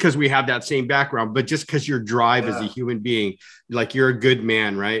not just because we have that same background, but just because your drive as a human being, like you're a good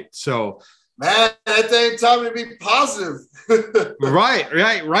man, right? So man, that thing taught me to be positive.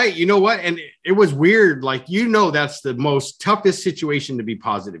 Right. You know what? And it was weird. Like, you know, that's the most toughest situation to be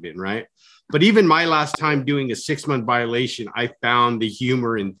positive in, right? But even my last time doing a 6-month violation, I found the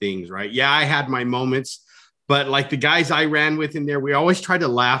humor in things, right? Yeah, I had my moments, but like the guys I ran with in there, we always try to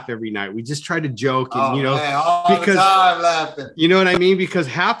laugh every night. We just try to joke and, you know, because the time laughing. You know what I mean? Because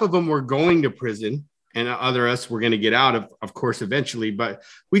half of them were going to prison and other us were going to get out of course, eventually, but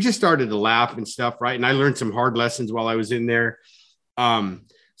we just started to laugh and stuff. Right. And I learned some hard lessons while I was in there. So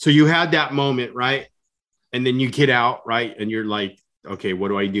you had that moment, right? And then you get out, right? And you're like, okay, what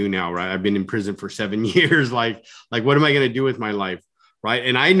do I do now? Right. I've been in prison for 7 years. Like, what am I going to do with my life? Right.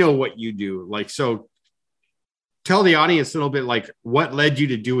 And I know what you do. Like, so tell the audience a little bit, like what led you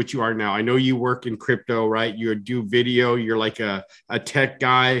to do what you are now? I know you work in crypto, right? You do video. You're like a tech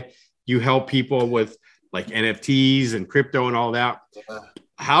guy. You help people with like NFTs and crypto and all that.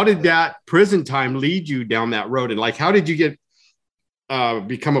 How did that prison time lead you down that road? And like, how did you get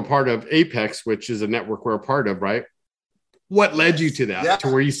become a part of Apex, which is a network we're a part of, right? What led you to that, to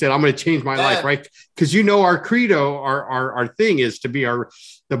where you said, I'm going to change my life, right? Because you know our credo, our thing is to be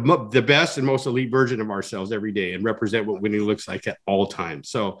the best and most elite version of ourselves every day and represent what winning looks like at all times.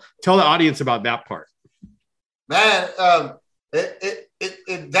 So tell the audience about that part. Man,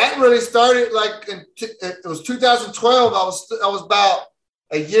 that really started like it was 2012. I was about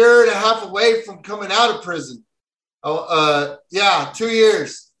a year and a half away from coming out of prison. 2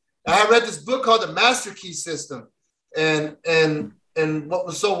 years. I had read this book called The Master Key System. And what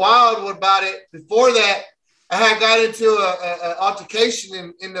was so wild about it, before that, I had got into an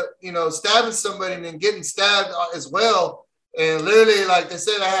altercation in the, you know, stabbing somebody and then getting stabbed as well. And literally, like they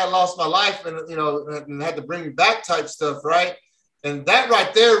said, I had lost my life and, you know, and had to bring me back type stuff, right? And that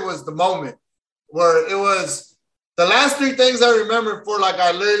right there was the moment where it was the last 3 things I remember for like,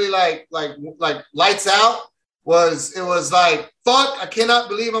 I literally like lights out was, it was like, fuck, I cannot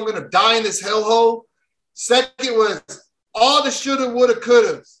believe I'm going to die in this hellhole. Second was all the shoulda, woulda,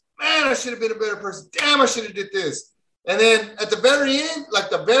 couldas. Man, I should have been a better person. Damn, I should have did this. And then at the very end, like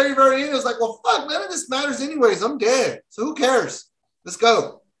the very, very end, it was like, well, fuck, none of this matters anyways. I'm dead. So who cares? Let's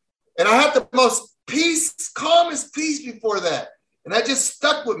go. And I had the most calmest peace before that. And that just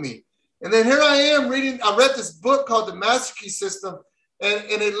stuck with me. And then here I am I read this book called The Master Key System. And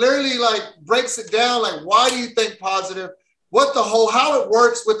it literally like breaks it down. Like, why do you think positive? How it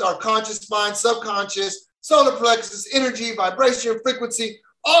works with our conscious mind, subconscious, solar plexus, energy, vibration, frequency,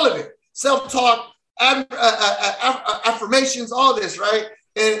 all of it, self-talk, affirmations, all this, right?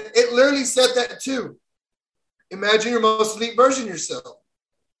 And it literally said that too. Imagine your most elite version of yourself.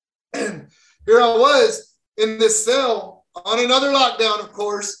 And here I was in this cell on another lockdown, of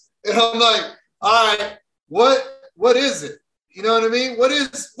course. And I'm like, all right, what is it? You know what I mean? What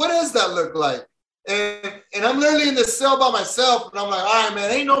does that look like? And I'm literally in this cell by myself, and I'm like, all right,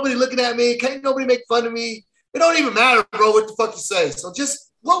 man, ain't nobody looking at me. Can't nobody make fun of me. It don't even matter, bro, what the fuck you say. So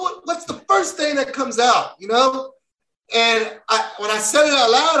just, what's the first thing that comes out, you know? And when I said it out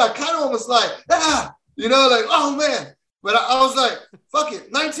loud, I kind of almost like, you know, like, oh, man. But I was like, fuck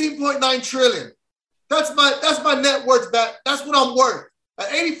it, 19.9 trillion. That's my net worth back. That's what I'm worth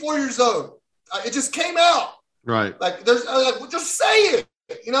at 84 years old. It just came out. Right. Like, well, just say it.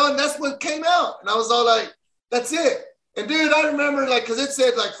 You know, and that's what came out. And I was all like, that's it. And dude, I remember like, cause it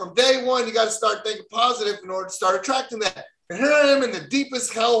said like from day one, you got to start thinking positive in order to start attracting that. And here I am in the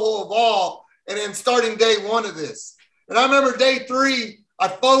deepest hellhole of all. And then starting day one of this. And I remember day 3, I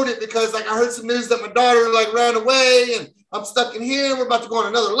folded because like I heard some news that my daughter like ran away and I'm stuck in here. We're about to go on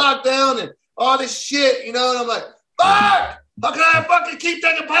another lockdown and all this shit, you know? And I'm like, fuck, how can I fucking keep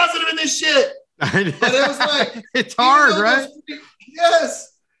thinking positive in this shit? But it was like, it's hard, right?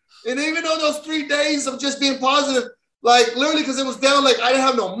 Yes. And even though those 3 days of just being positive, like literally, because it was down, like I didn't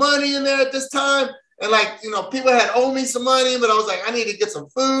have no money in there at this time. And like, you know, people had owed me some money, but I was like, I need to get some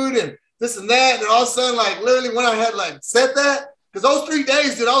food and this and that. And all of a sudden, like literally when I had like said that, because those 3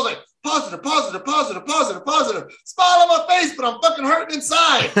 days, dude, I was like, positive, positive, positive, positive, positive. Smile on my face, but I'm fucking hurting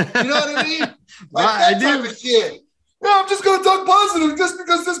inside. You know what I mean? Like right, that type of shit. Yeah, I'm just gonna talk positive just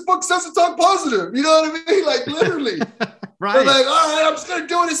because this book says to talk positive. You know what I mean? Like literally. Right. I'm like, all right, I'm just gonna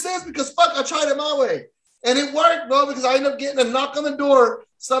do what it says because fuck, I tried it my way. And it worked, bro, because I ended up getting a knock on the door.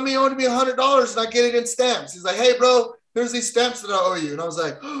 Somebody owed me $100 and I get it in stamps. He's like, hey, bro, here's these stamps that I owe you. And I was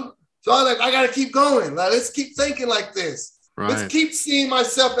like, oh. So I'm like, I gotta keep going. Like, let's keep thinking like this. Right. Let's keep seeing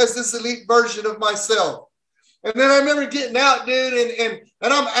myself as this elite version of myself. And then I remember getting out, dude, and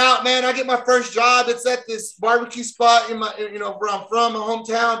I'm out, man. I get my first job. It's at this barbecue spot in my, you know, where I'm from, my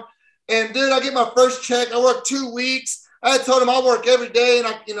hometown. And dude, I get my first check. I work 2 weeks. I had told him I work every day, and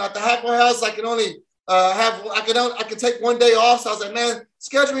I, you know, at the halfway house, I can only I can take 1 day off. So I was like, man,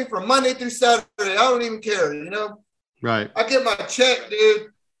 schedule me from Monday through Saturday. I don't even care, you know. Right. I get my check,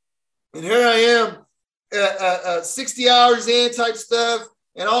 dude, and here I am, 60 hours in type stuff.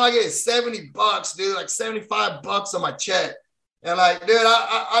 And all I get is $70, dude, like $75 on my check. And like, dude,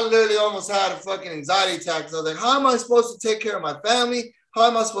 I literally almost had a fucking anxiety attack. So I was like, how am I supposed to take care of my family? How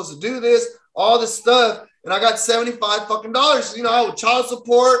am I supposed to do this? All this stuff. And I got $75 fucking dollars. You know, I owe child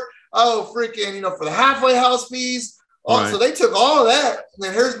support. I owe freaking, you know, for the halfway house fees. So they took all of that. And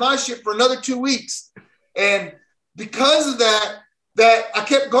then here's my shit for another 2 weeks. And because of that I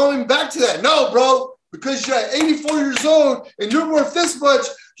kept going back to that. No, bro. Because you're at 84 years old and you're worth this much,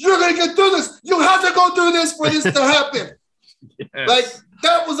 you're going to get through this. You have to go through this for this to happen. Yes. Like,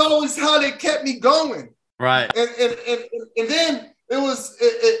 that was always how they kept me going. Right. And then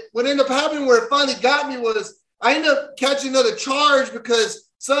what ended up happening where it finally got me was I ended up catching another charge because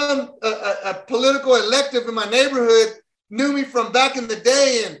some a political elective in my neighborhood knew me from back in the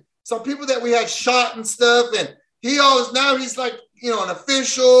day, and some people that we had shot and stuff. And he's like, you know, an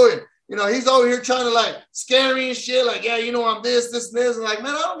official, and you know, he's over here trying to like scare me and shit. Like, yeah, you know, I'm this, and this. And like,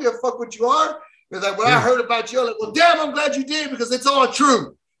 man, I don't give a fuck what you are. He's like, I heard about you. I'm like, well, damn, I'm glad you did because it's all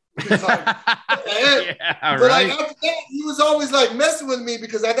true. He's like, yeah, but like after that, he was always like messing with me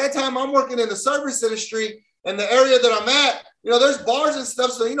because at that time I'm working in the service industry, and the area that I'm at, you know, there's bars and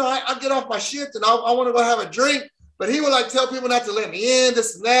stuff. So, you know, I get off my shift and I want to go have a drink, but he would like tell people not to let me in,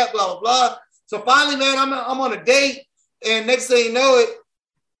 this and that, blah, blah, blah. So finally, man, I'm on a date, and next thing you know it,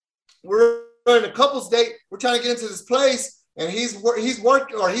 we're in a couple's date. We're trying to get into this place, and he's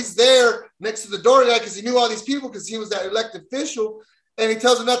there next to the door guy because he knew all these people because he was that elected official, and he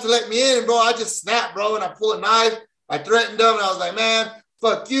tells him not to let me in. And bro, I just snapped, bro, and I pull a knife. I threatened him, and I was like, man,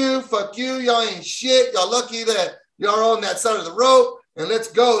 fuck you, y'all ain't shit. Y'all lucky that y'all are on that side of the road, and let's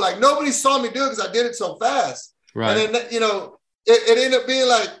go. Like nobody saw me do it because I did it so fast. Right. And then, you know, it ended up being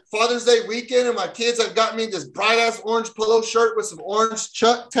like Father's Day weekend, and my kids had got me this bright ass orange polo shirt with some orange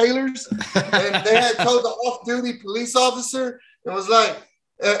Chuck Taylors, and they had told the off-duty police officer and was like,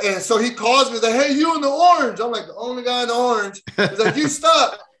 and so he calls me, he's like, hey, you in the orange? I'm like, the only guy in the orange. He's like, you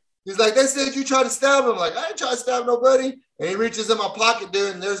stop. He's like, they said you tried to stab him. I'm like, I ain't trying to stab nobody. And he reaches in my pocket,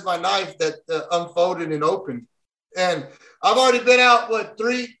 dude, and there's my knife that unfolded and opened. And I've already been out,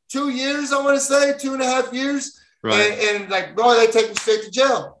 2 years, I want to say, 2.5 years. Right. And like, bro, they take me straight to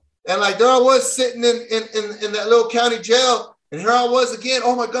jail. And like, there I was sitting in that little county jail. And here I was again.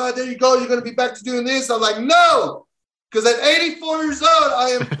 Oh my God, there you go. You're going to be back to doing this. I'm like, no, because at 84 years old, I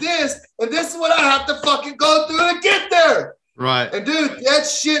am this. And this is what I have to fucking go through to get there. Right. And dude, that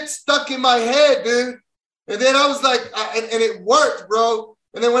shit stuck in my head, dude. And then I was like, and it worked, bro.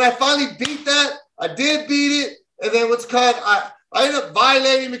 And then when I finally beat that, I did beat it. And then I ended up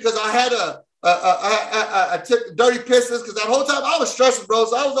violating because I had I took dirty pisses because that whole time I was stressing, bro.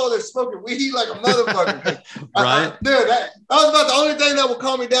 So I was over there smoking weed like a motherfucker. Right. Dude, that was about the only thing that would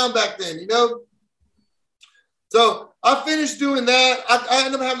calm me down back then, you know? So I finished doing that. I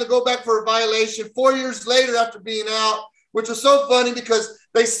ended up having to go back for a violation 4 years later after being out, which was so funny because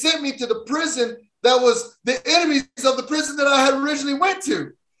they sent me to the prison that was the enemies of the prison that I had originally went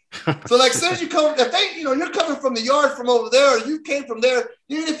to. So like, as soon as you come, if they, you know, you're coming from the yard from over there, or you came from there,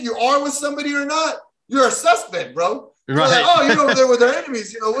 even if you are with somebody or not, you're a suspect, bro. Right. Like, oh, you're over there with their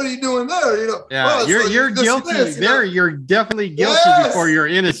enemies. You know, what are you doing there? You know, yeah, oh, you're guilty there. You're definitely guilty before you're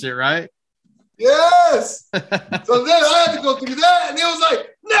innocent, right? Yes. So then I had to go through that, and he was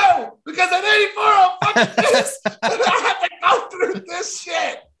like, no, because at 84, I'm fucking this, and I have to go through this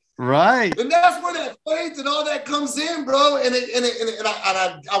shit. Right. And that's where that faith and all that comes in, bro. And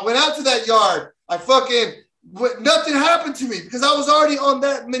I went out to that yard. Nothing happened to me because I was already on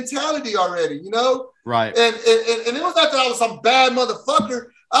that mentality already, you know? Right. And it was not that I was some bad motherfucker.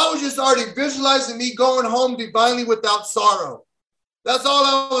 I was just already visualizing me going home divinely without sorrow. That's all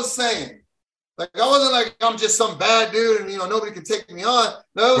I was saying. Like, I wasn't like, I'm just some bad dude and, you know, nobody can take me on.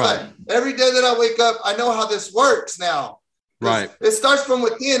 No, it was like, every day that I wake up, I know how this works now. Right. It starts from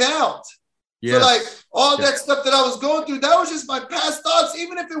within out. Yes. So, like, all that stuff that I was going through, that was just my past thoughts,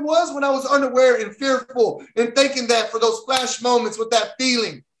 even if it was when I was unaware and fearful and thinking that for those flash moments with that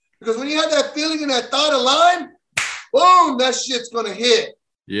feeling. Because when you have that feeling and that thought aligned, boom, that shit's going to hit.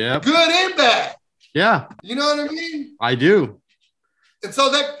 Yeah. Good and bad. Yeah. You know what I mean? I do. And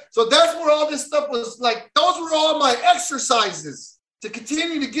so that's where all this stuff was like, those were all my exercises to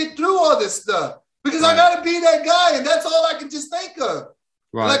continue to get through all this stuff. Because I got to be that guy, and that's all I can just think of.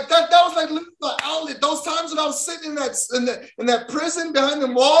 Right. Like that was like the outlet. Those times when I was sitting in that prison behind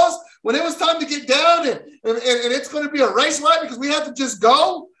the walls, when it was time to get down and it's going to be a race, right? Because we have to just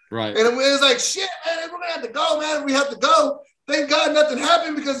go. Right. And it was like, shit, man, we're going to have to go, man. We have to go. Thank God nothing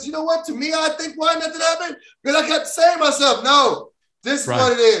happened because you know what? To me, I think why nothing happened? Because I kept saying to myself, no, this is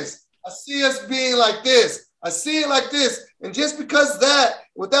what it is. I see us being like this. I see it like this. And just because that,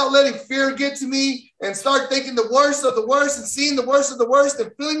 without letting fear get to me and start thinking the worst of the worst and seeing the worst of the worst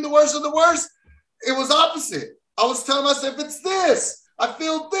and feeling the worst of the worst, it was opposite. I was telling myself, it's this. I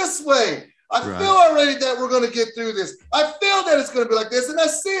feel this way. I feel already that we're going to get through this. I feel that it's going to be like this. And I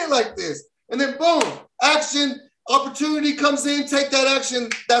see it like this. And then boom, action, opportunity comes in, take that action.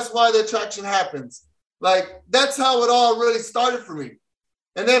 That's why the attraction happens. Like, that's how it all really started for me.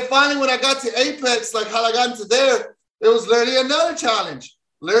 And then finally, when I got to Apex, like how I got into there, it was literally another challenge.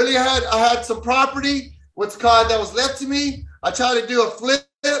 Literally, I had some property, that was left to me. I tried to do a flip.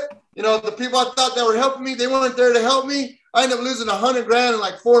 You know, the people I thought that were helping me, they weren't there to help me. I ended up losing $100,000 in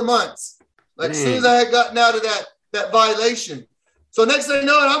like 4 months. Like, as soon as I had gotten out of that violation. So next thing you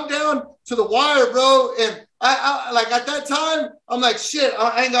know, I'm down to the wire, bro. And I like at that time, I'm like, shit,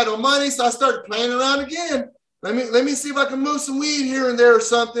 I ain't got no money. So I started playing around again. Let me see if I can move some weed here and there or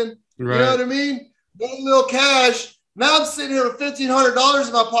something. Right. You know what I mean? Get a little cash. Now I'm sitting here with $1,500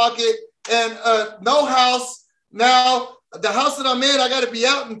 in my pocket and no house. Now the house that I'm in, I got to be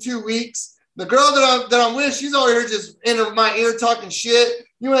out in 2 weeks. The girl that I'm with, she's over here just in my ear talking shit.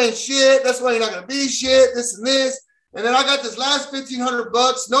 You ain't shit. That's why you're not gonna be shit. This and this. And then I got this last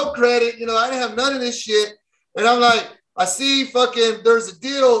 $1,500, no credit. You know, I didn't have none of this shit. And I'm like, I see there's a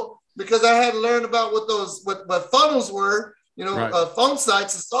deal. Because I had learned about what funnels were, you know, phone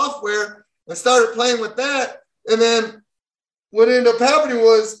sites and software, and started playing with that. And then what ended up happening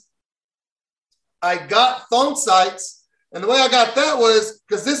was I got phone sites. And the way I got that was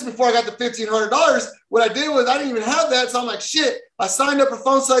because this is before I got the $1,500. What I did was I didn't even have that. So I'm like, shit, I signed up for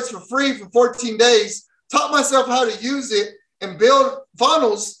phone sites for free for 14 days, taught myself how to use it and build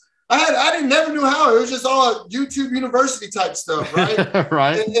funnels. I never knew how. It was just all YouTube University type stuff, right?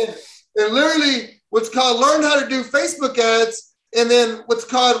 Right. And literally what's called learn how to do Facebook ads. And then what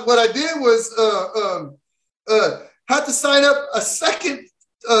I did was had to sign up a second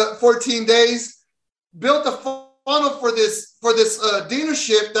 14 days, built a funnel for this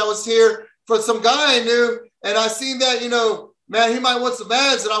dealership that was here for some guy I knew. And I seen that, you know, man, he might want some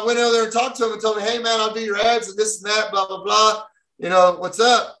ads. And I went over there and talked to him and told him, hey, man, I'll do your ads and this and that, blah, blah, blah. You know, what's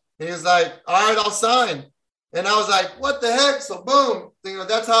up? And he was like, all right, I'll sign. And I was like, what the heck? So boom, you know,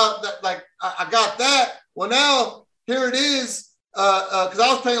 that's how I got that. Well, now here it is, because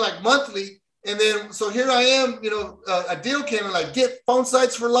I was paying like monthly. And then, so here I am, you know, a deal came in like get phone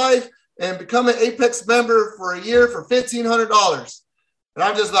sites for life and become an Apex member for a year for $1,500. And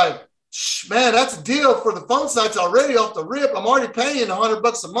I'm just like, man, that's a deal for the phone sites already off the rip. I'm already paying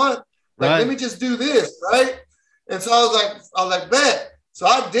 $100 a month. Like, let me just do this, right? And so I was like, bet. So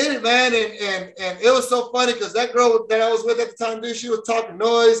I did it, man, and it was so funny because that girl that I was with at the time, dude, she was talking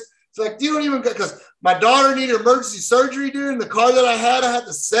noise. It's like, you don't even, because my daughter needed emergency surgery, dude, and the car that I had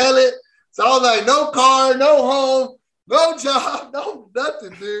to sell it. So I was like, no car, no home, no job, no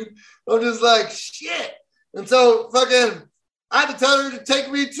nothing, dude. I'm just like, shit. And so fucking, I had to tell her to take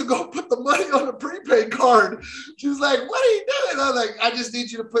me to go put the money on a prepaid card. She was like, what are you doing? I was like, I just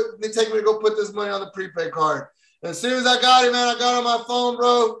need you to take me to go put this money on the prepaid card. And as soon as I got it, man, I got on my phone,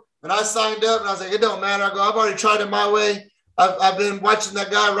 bro, and I signed up, and I was like, it don't matter. I go, I've already tried it my way. I've been watching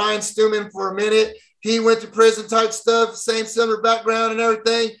that guy, Ryan Stewman, for a minute. He went to prison type stuff, same similar background and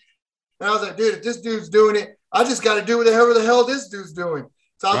everything. And I was like, dude, if this dude's doing it, I just got to do whatever the hell this dude's doing.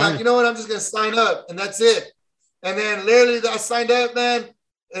 So I was like, you know what? I'm just going to sign up, and that's it. And then literally I signed up, man,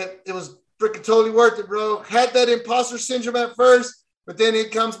 it was freaking totally worth it, bro. Had that imposter syndrome at first, but then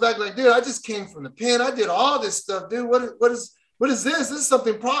it comes back like, dude, I just came from the pen. I did all this stuff, dude. What is this? This is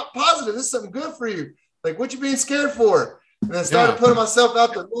something positive. This is something good for you. Like, what you being scared for? And then started putting myself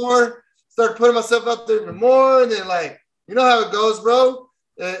out there more, started putting myself out there even more. And then, like, you know how it goes, bro.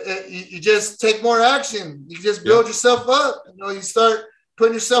 You just take more action. You just build yourself up. You know, you start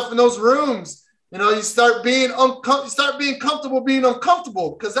putting yourself in those rooms. You know, you start being comfortable being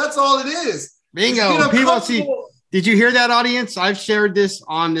uncomfortable, because that's all it is. Bingo. People see. Did you hear that, audience? I've shared this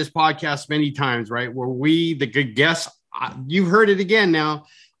on this podcast many times, right? Where the good guests, you've heard it again now.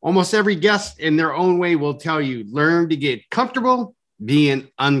 Almost every guest in their own way will tell you, learn to get comfortable being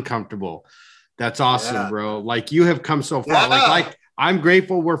uncomfortable. That's awesome, bro. Like, you have come so far. Like I'm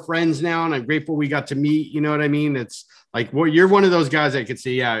grateful we're friends now, and I'm grateful we got to meet. You know what I mean? It's like, well, you're one of those guys that could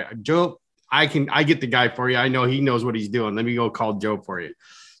say, yeah, Joe, I get the guy for you. I know he knows what he's doing. Let me go call Joe for you.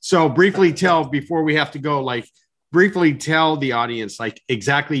 So briefly before we have to go, like, briefly tell the audience, like,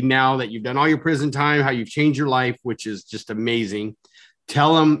 exactly now that you've done all your prison time, how you've changed your life, which is just amazing.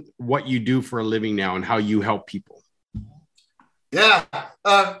 Tell them what you do for a living now and how you help people. Yeah.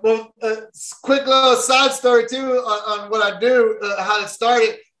 Quick little side story too on what I do, how it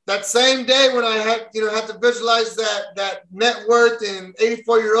started. That same day when I had to visualize that net worth and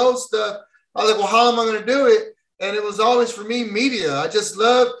 84-year-old stuff, I was like, well, how am I going to do it? And it was always, for me, media. I just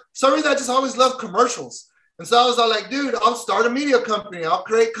always loved commercials. And so I was all like, dude, I'll start a media company. I'll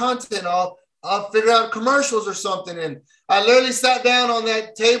create content. I'll figure out commercials or something. And I literally sat down on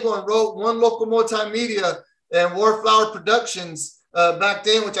that table and wrote OnelocoMultimedia and Warflower Productions back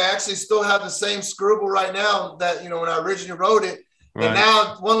then, which I actually still have the same scribble right now that, when I originally wrote it. Right. And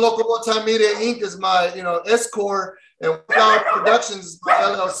now OnelocoMultimedia Inc. is my, S-Corp, and Warflower Productions is my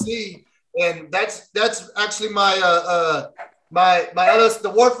LLC. And that's actually my LLC. The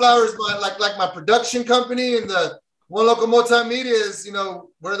Warflower is my my production company, and the OnelocoMultimedia is,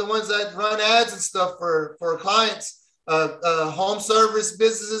 we're the ones that run ads and stuff for clients, home service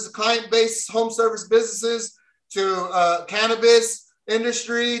businesses, client-based home service businesses, to cannabis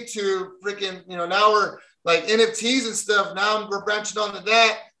industry, to freaking, now we're like NFTs and stuff. Now we're branching onto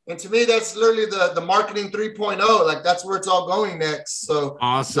that. And to me, that's literally the marketing 3.0. Like, that's where it's all going next. So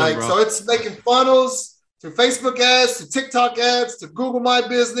awesome, bro. So it's making funnels to Facebook ads, to TikTok ads, to Google My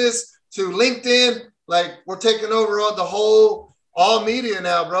Business, to LinkedIn. Like, we're taking over all media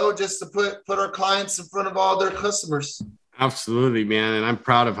now, bro, just to put our clients in front of all their customers. Absolutely, man. And I'm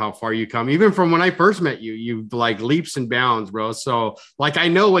proud of how far you come. Even from when I first met you, you've like leaps and bounds, bro. So like, I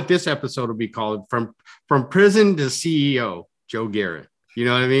know what this episode will be called, from prison to CEO, Joe Guerra. You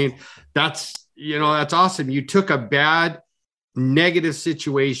know what I mean? That's awesome. You took a bad, negative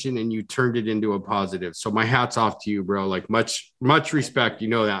situation and you turned it into a positive. So my hat's off to you, bro. Like, much respect. You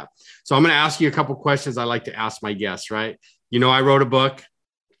know that. So I'm going to ask you a couple questions I like to ask my guests, right? I wrote a book.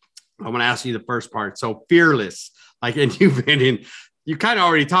 I'm going to ask you the first part. So fearless, like, and you kind of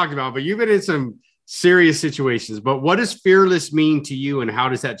already talked about, but you've been in some serious situations. But what does fearless mean to you, and how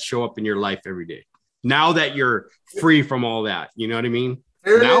does that show up in your life every day? Now that you're free from all that, you know what I mean?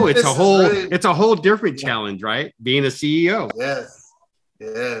 Now it's a whole different challenge, right? Being a CEO.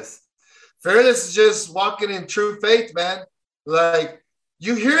 Yes. Fearless is just walking in true faith, man. Like,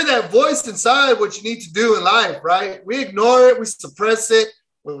 you hear that voice inside, what you need to do in life, right? We ignore it. We suppress it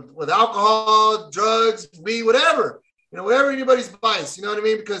with alcohol, drugs, weed, whatever, whatever anybody's vice, you know what I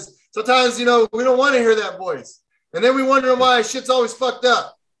mean? Because sometimes, we don't want to hear that voice. And then we wonder why shit's always fucked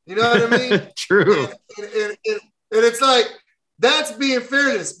up. You know what I mean? True. And it's like, that's being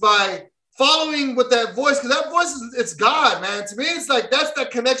fearless, by following with that voice, because that voice it's God, man. To me, it's like, that's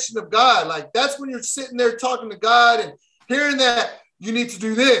that connection of God. Like, that's when you're sitting there talking to God and hearing that you need to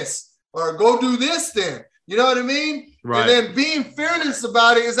do this, or go do this then. You know what I mean? Right. And then being fearless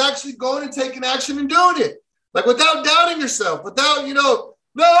about it is actually going and taking action and doing it. Like, without doubting yourself, without, no,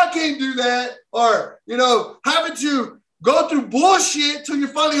 I can't do that. Or, having to go through bullshit till you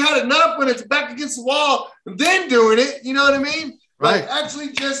finally had enough when it's back against the wall, and then doing it. You know what I mean? Right. Like,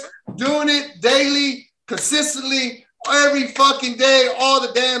 actually just doing it daily, consistently, every fucking day, all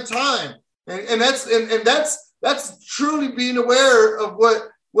the damn time. And that's truly being aware of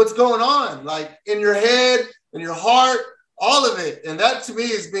what's going on, like, in your head, in your heart, all of it. And that, to me,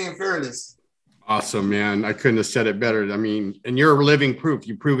 is being fearless. Awesome, man. I couldn't have said it better. I mean, and you're living proof.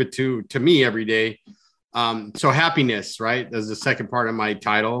 You prove it to me every day. So happiness, right? That's the second part of my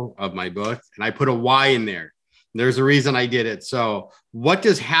title of my book. And I put a Y in there. There's a reason I did it. So what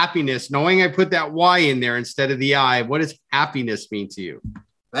does happiness, knowing I put that Y in there instead of the I, what does happiness mean to you?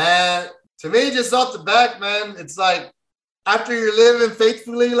 Man, to me, just off the back, man, it's like, after you're living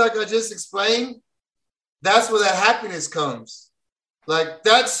faithfully, like I just explained, that's where that happiness comes. Like,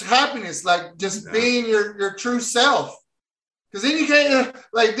 that's happiness, like just being your true self. Because then you can't,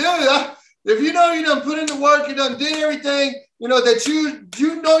 like, dude, if you know you done put in the work, you done did everything, you know, that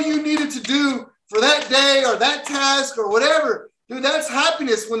you know you needed to do for that day or that task or whatever, dude, that's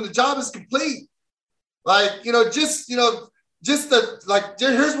happiness when the job is complete. Like, you know, just the, like,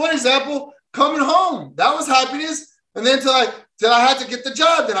 here's one example, coming home, that was happiness. And then till I had to get the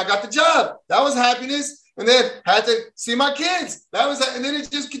job, then I got the job. That was happiness. And then had to see my kids. That was, and then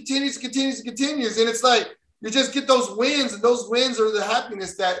it just continues. And it's like, you just get those wins, and those wins are the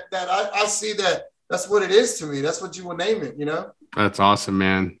happiness that I see. That's what it is to me. That's what you will name it, you know? That's awesome,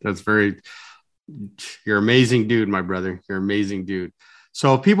 man. You're amazing dude, my brother. You're amazing dude.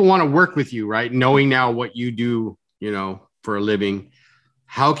 So if people want to work with you, right, knowing now what you do, you know, for a living,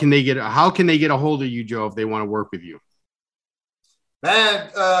 how can they get a hold of you, Joe, if they want to work with you? Man,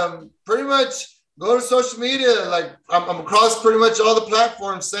 pretty much go to social media. Like, I'm across pretty much all the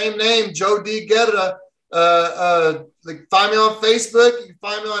platforms, same name, Joe D. Guerra. Like, find me on Facebook, you can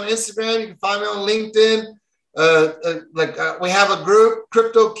find me on Instagram, you can find me on LinkedIn. We have a group,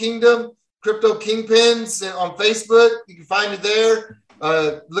 Crypto Kingdom, Crypto Kingpins on Facebook. You can find me there.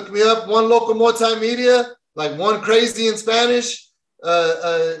 Look me up, OnelocoMultimedia, like One Crazy in Spanish.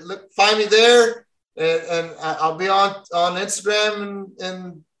 Find me there, and I'll be on Instagram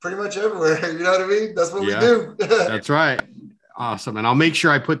and pretty much everywhere. You know what I mean? That's what we do. That's right. Awesome. And I'll make sure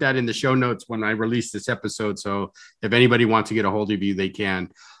I put that in the show notes when I release this episode. So if anybody wants to get a hold of you, they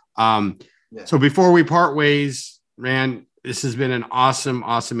can. So before we part ways, man, this has been an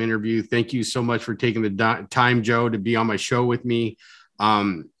awesome interview. Thank you so much for taking the time, Joe, to be on my show with me.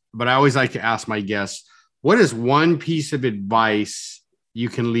 But I always like to ask my guests, what is one piece of advice you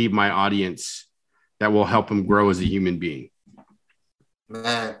can leave my audience that will help them grow as a human being?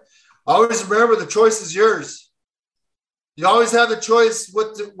 Man, always remember the choice is yours. You always have the choice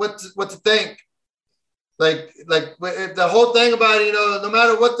what to think. Like the whole thing about it, you know, no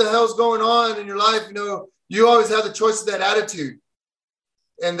matter what the hell's going on in your life, you know, you always have the choice of that attitude.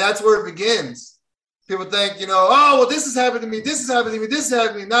 And that's where it begins. People think, you know, oh, well, this has happened to me. This has happened to me. This has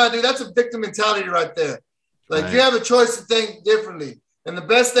happened to me. Nah, dude, that's a victim mentality right there. Like, right. You have a choice to think differently. And the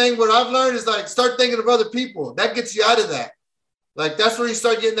best thing, what I've learned is, like, start thinking of other people. That gets you out of that. Like, that's where you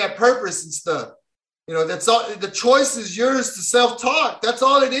start getting that purpose and stuff. You know, that's all. The choice is yours to self-talk. That's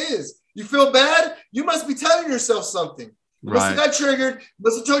all it is. You feel bad? You must be telling yourself something. You must have got triggered. You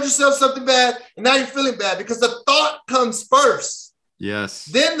must have told yourself something bad. And now you're feeling bad because the thought comes first. Yes.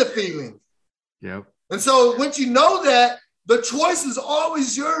 Then the feeling. Yep. And so once you know that, the choice is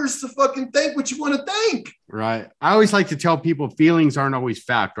always yours to fucking think what you want to think. Right. I always like to tell people feelings aren't always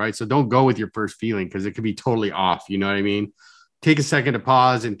fact, right? So don't go with your first feeling because it could be totally off. You know what I mean? Take a second to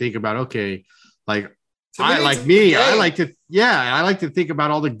pause and think about, okay, like, I like to think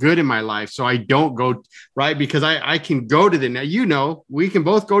about all the good in my life. So I don't go right because I can go to we can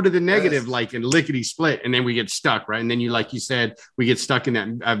both go to the negative, like in lickety split, and then we get stuck. Right. And then like you said, we get stuck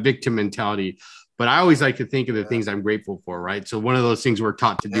in that victim mentality. But I always like to think of the things I'm grateful for. Right. So one of those things we're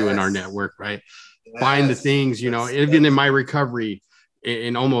taught to do in our network, right. Find the things, you know, even in my recovery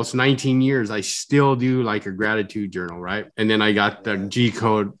in almost 19 years, I still do like a gratitude journal. Right. And then I got the G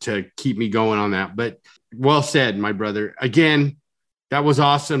code to keep me going on that. But well said, my brother. Again, that was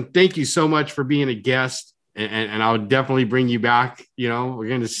awesome. Thank you so much for being a guest. And I'll definitely bring you back. You know, we're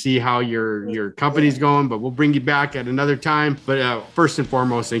going to see how your company's going, but we'll bring you back at another time. But first and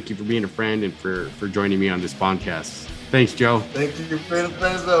foremost, thank you for being a friend and for joining me on this podcast. Thanks, Joe. Thank you for being a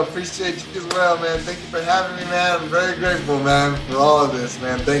friend as well. Appreciate you as well, man. Thank you for having me, man. I'm very grateful, man, for all of this,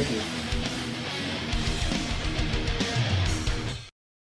 man. Thank you.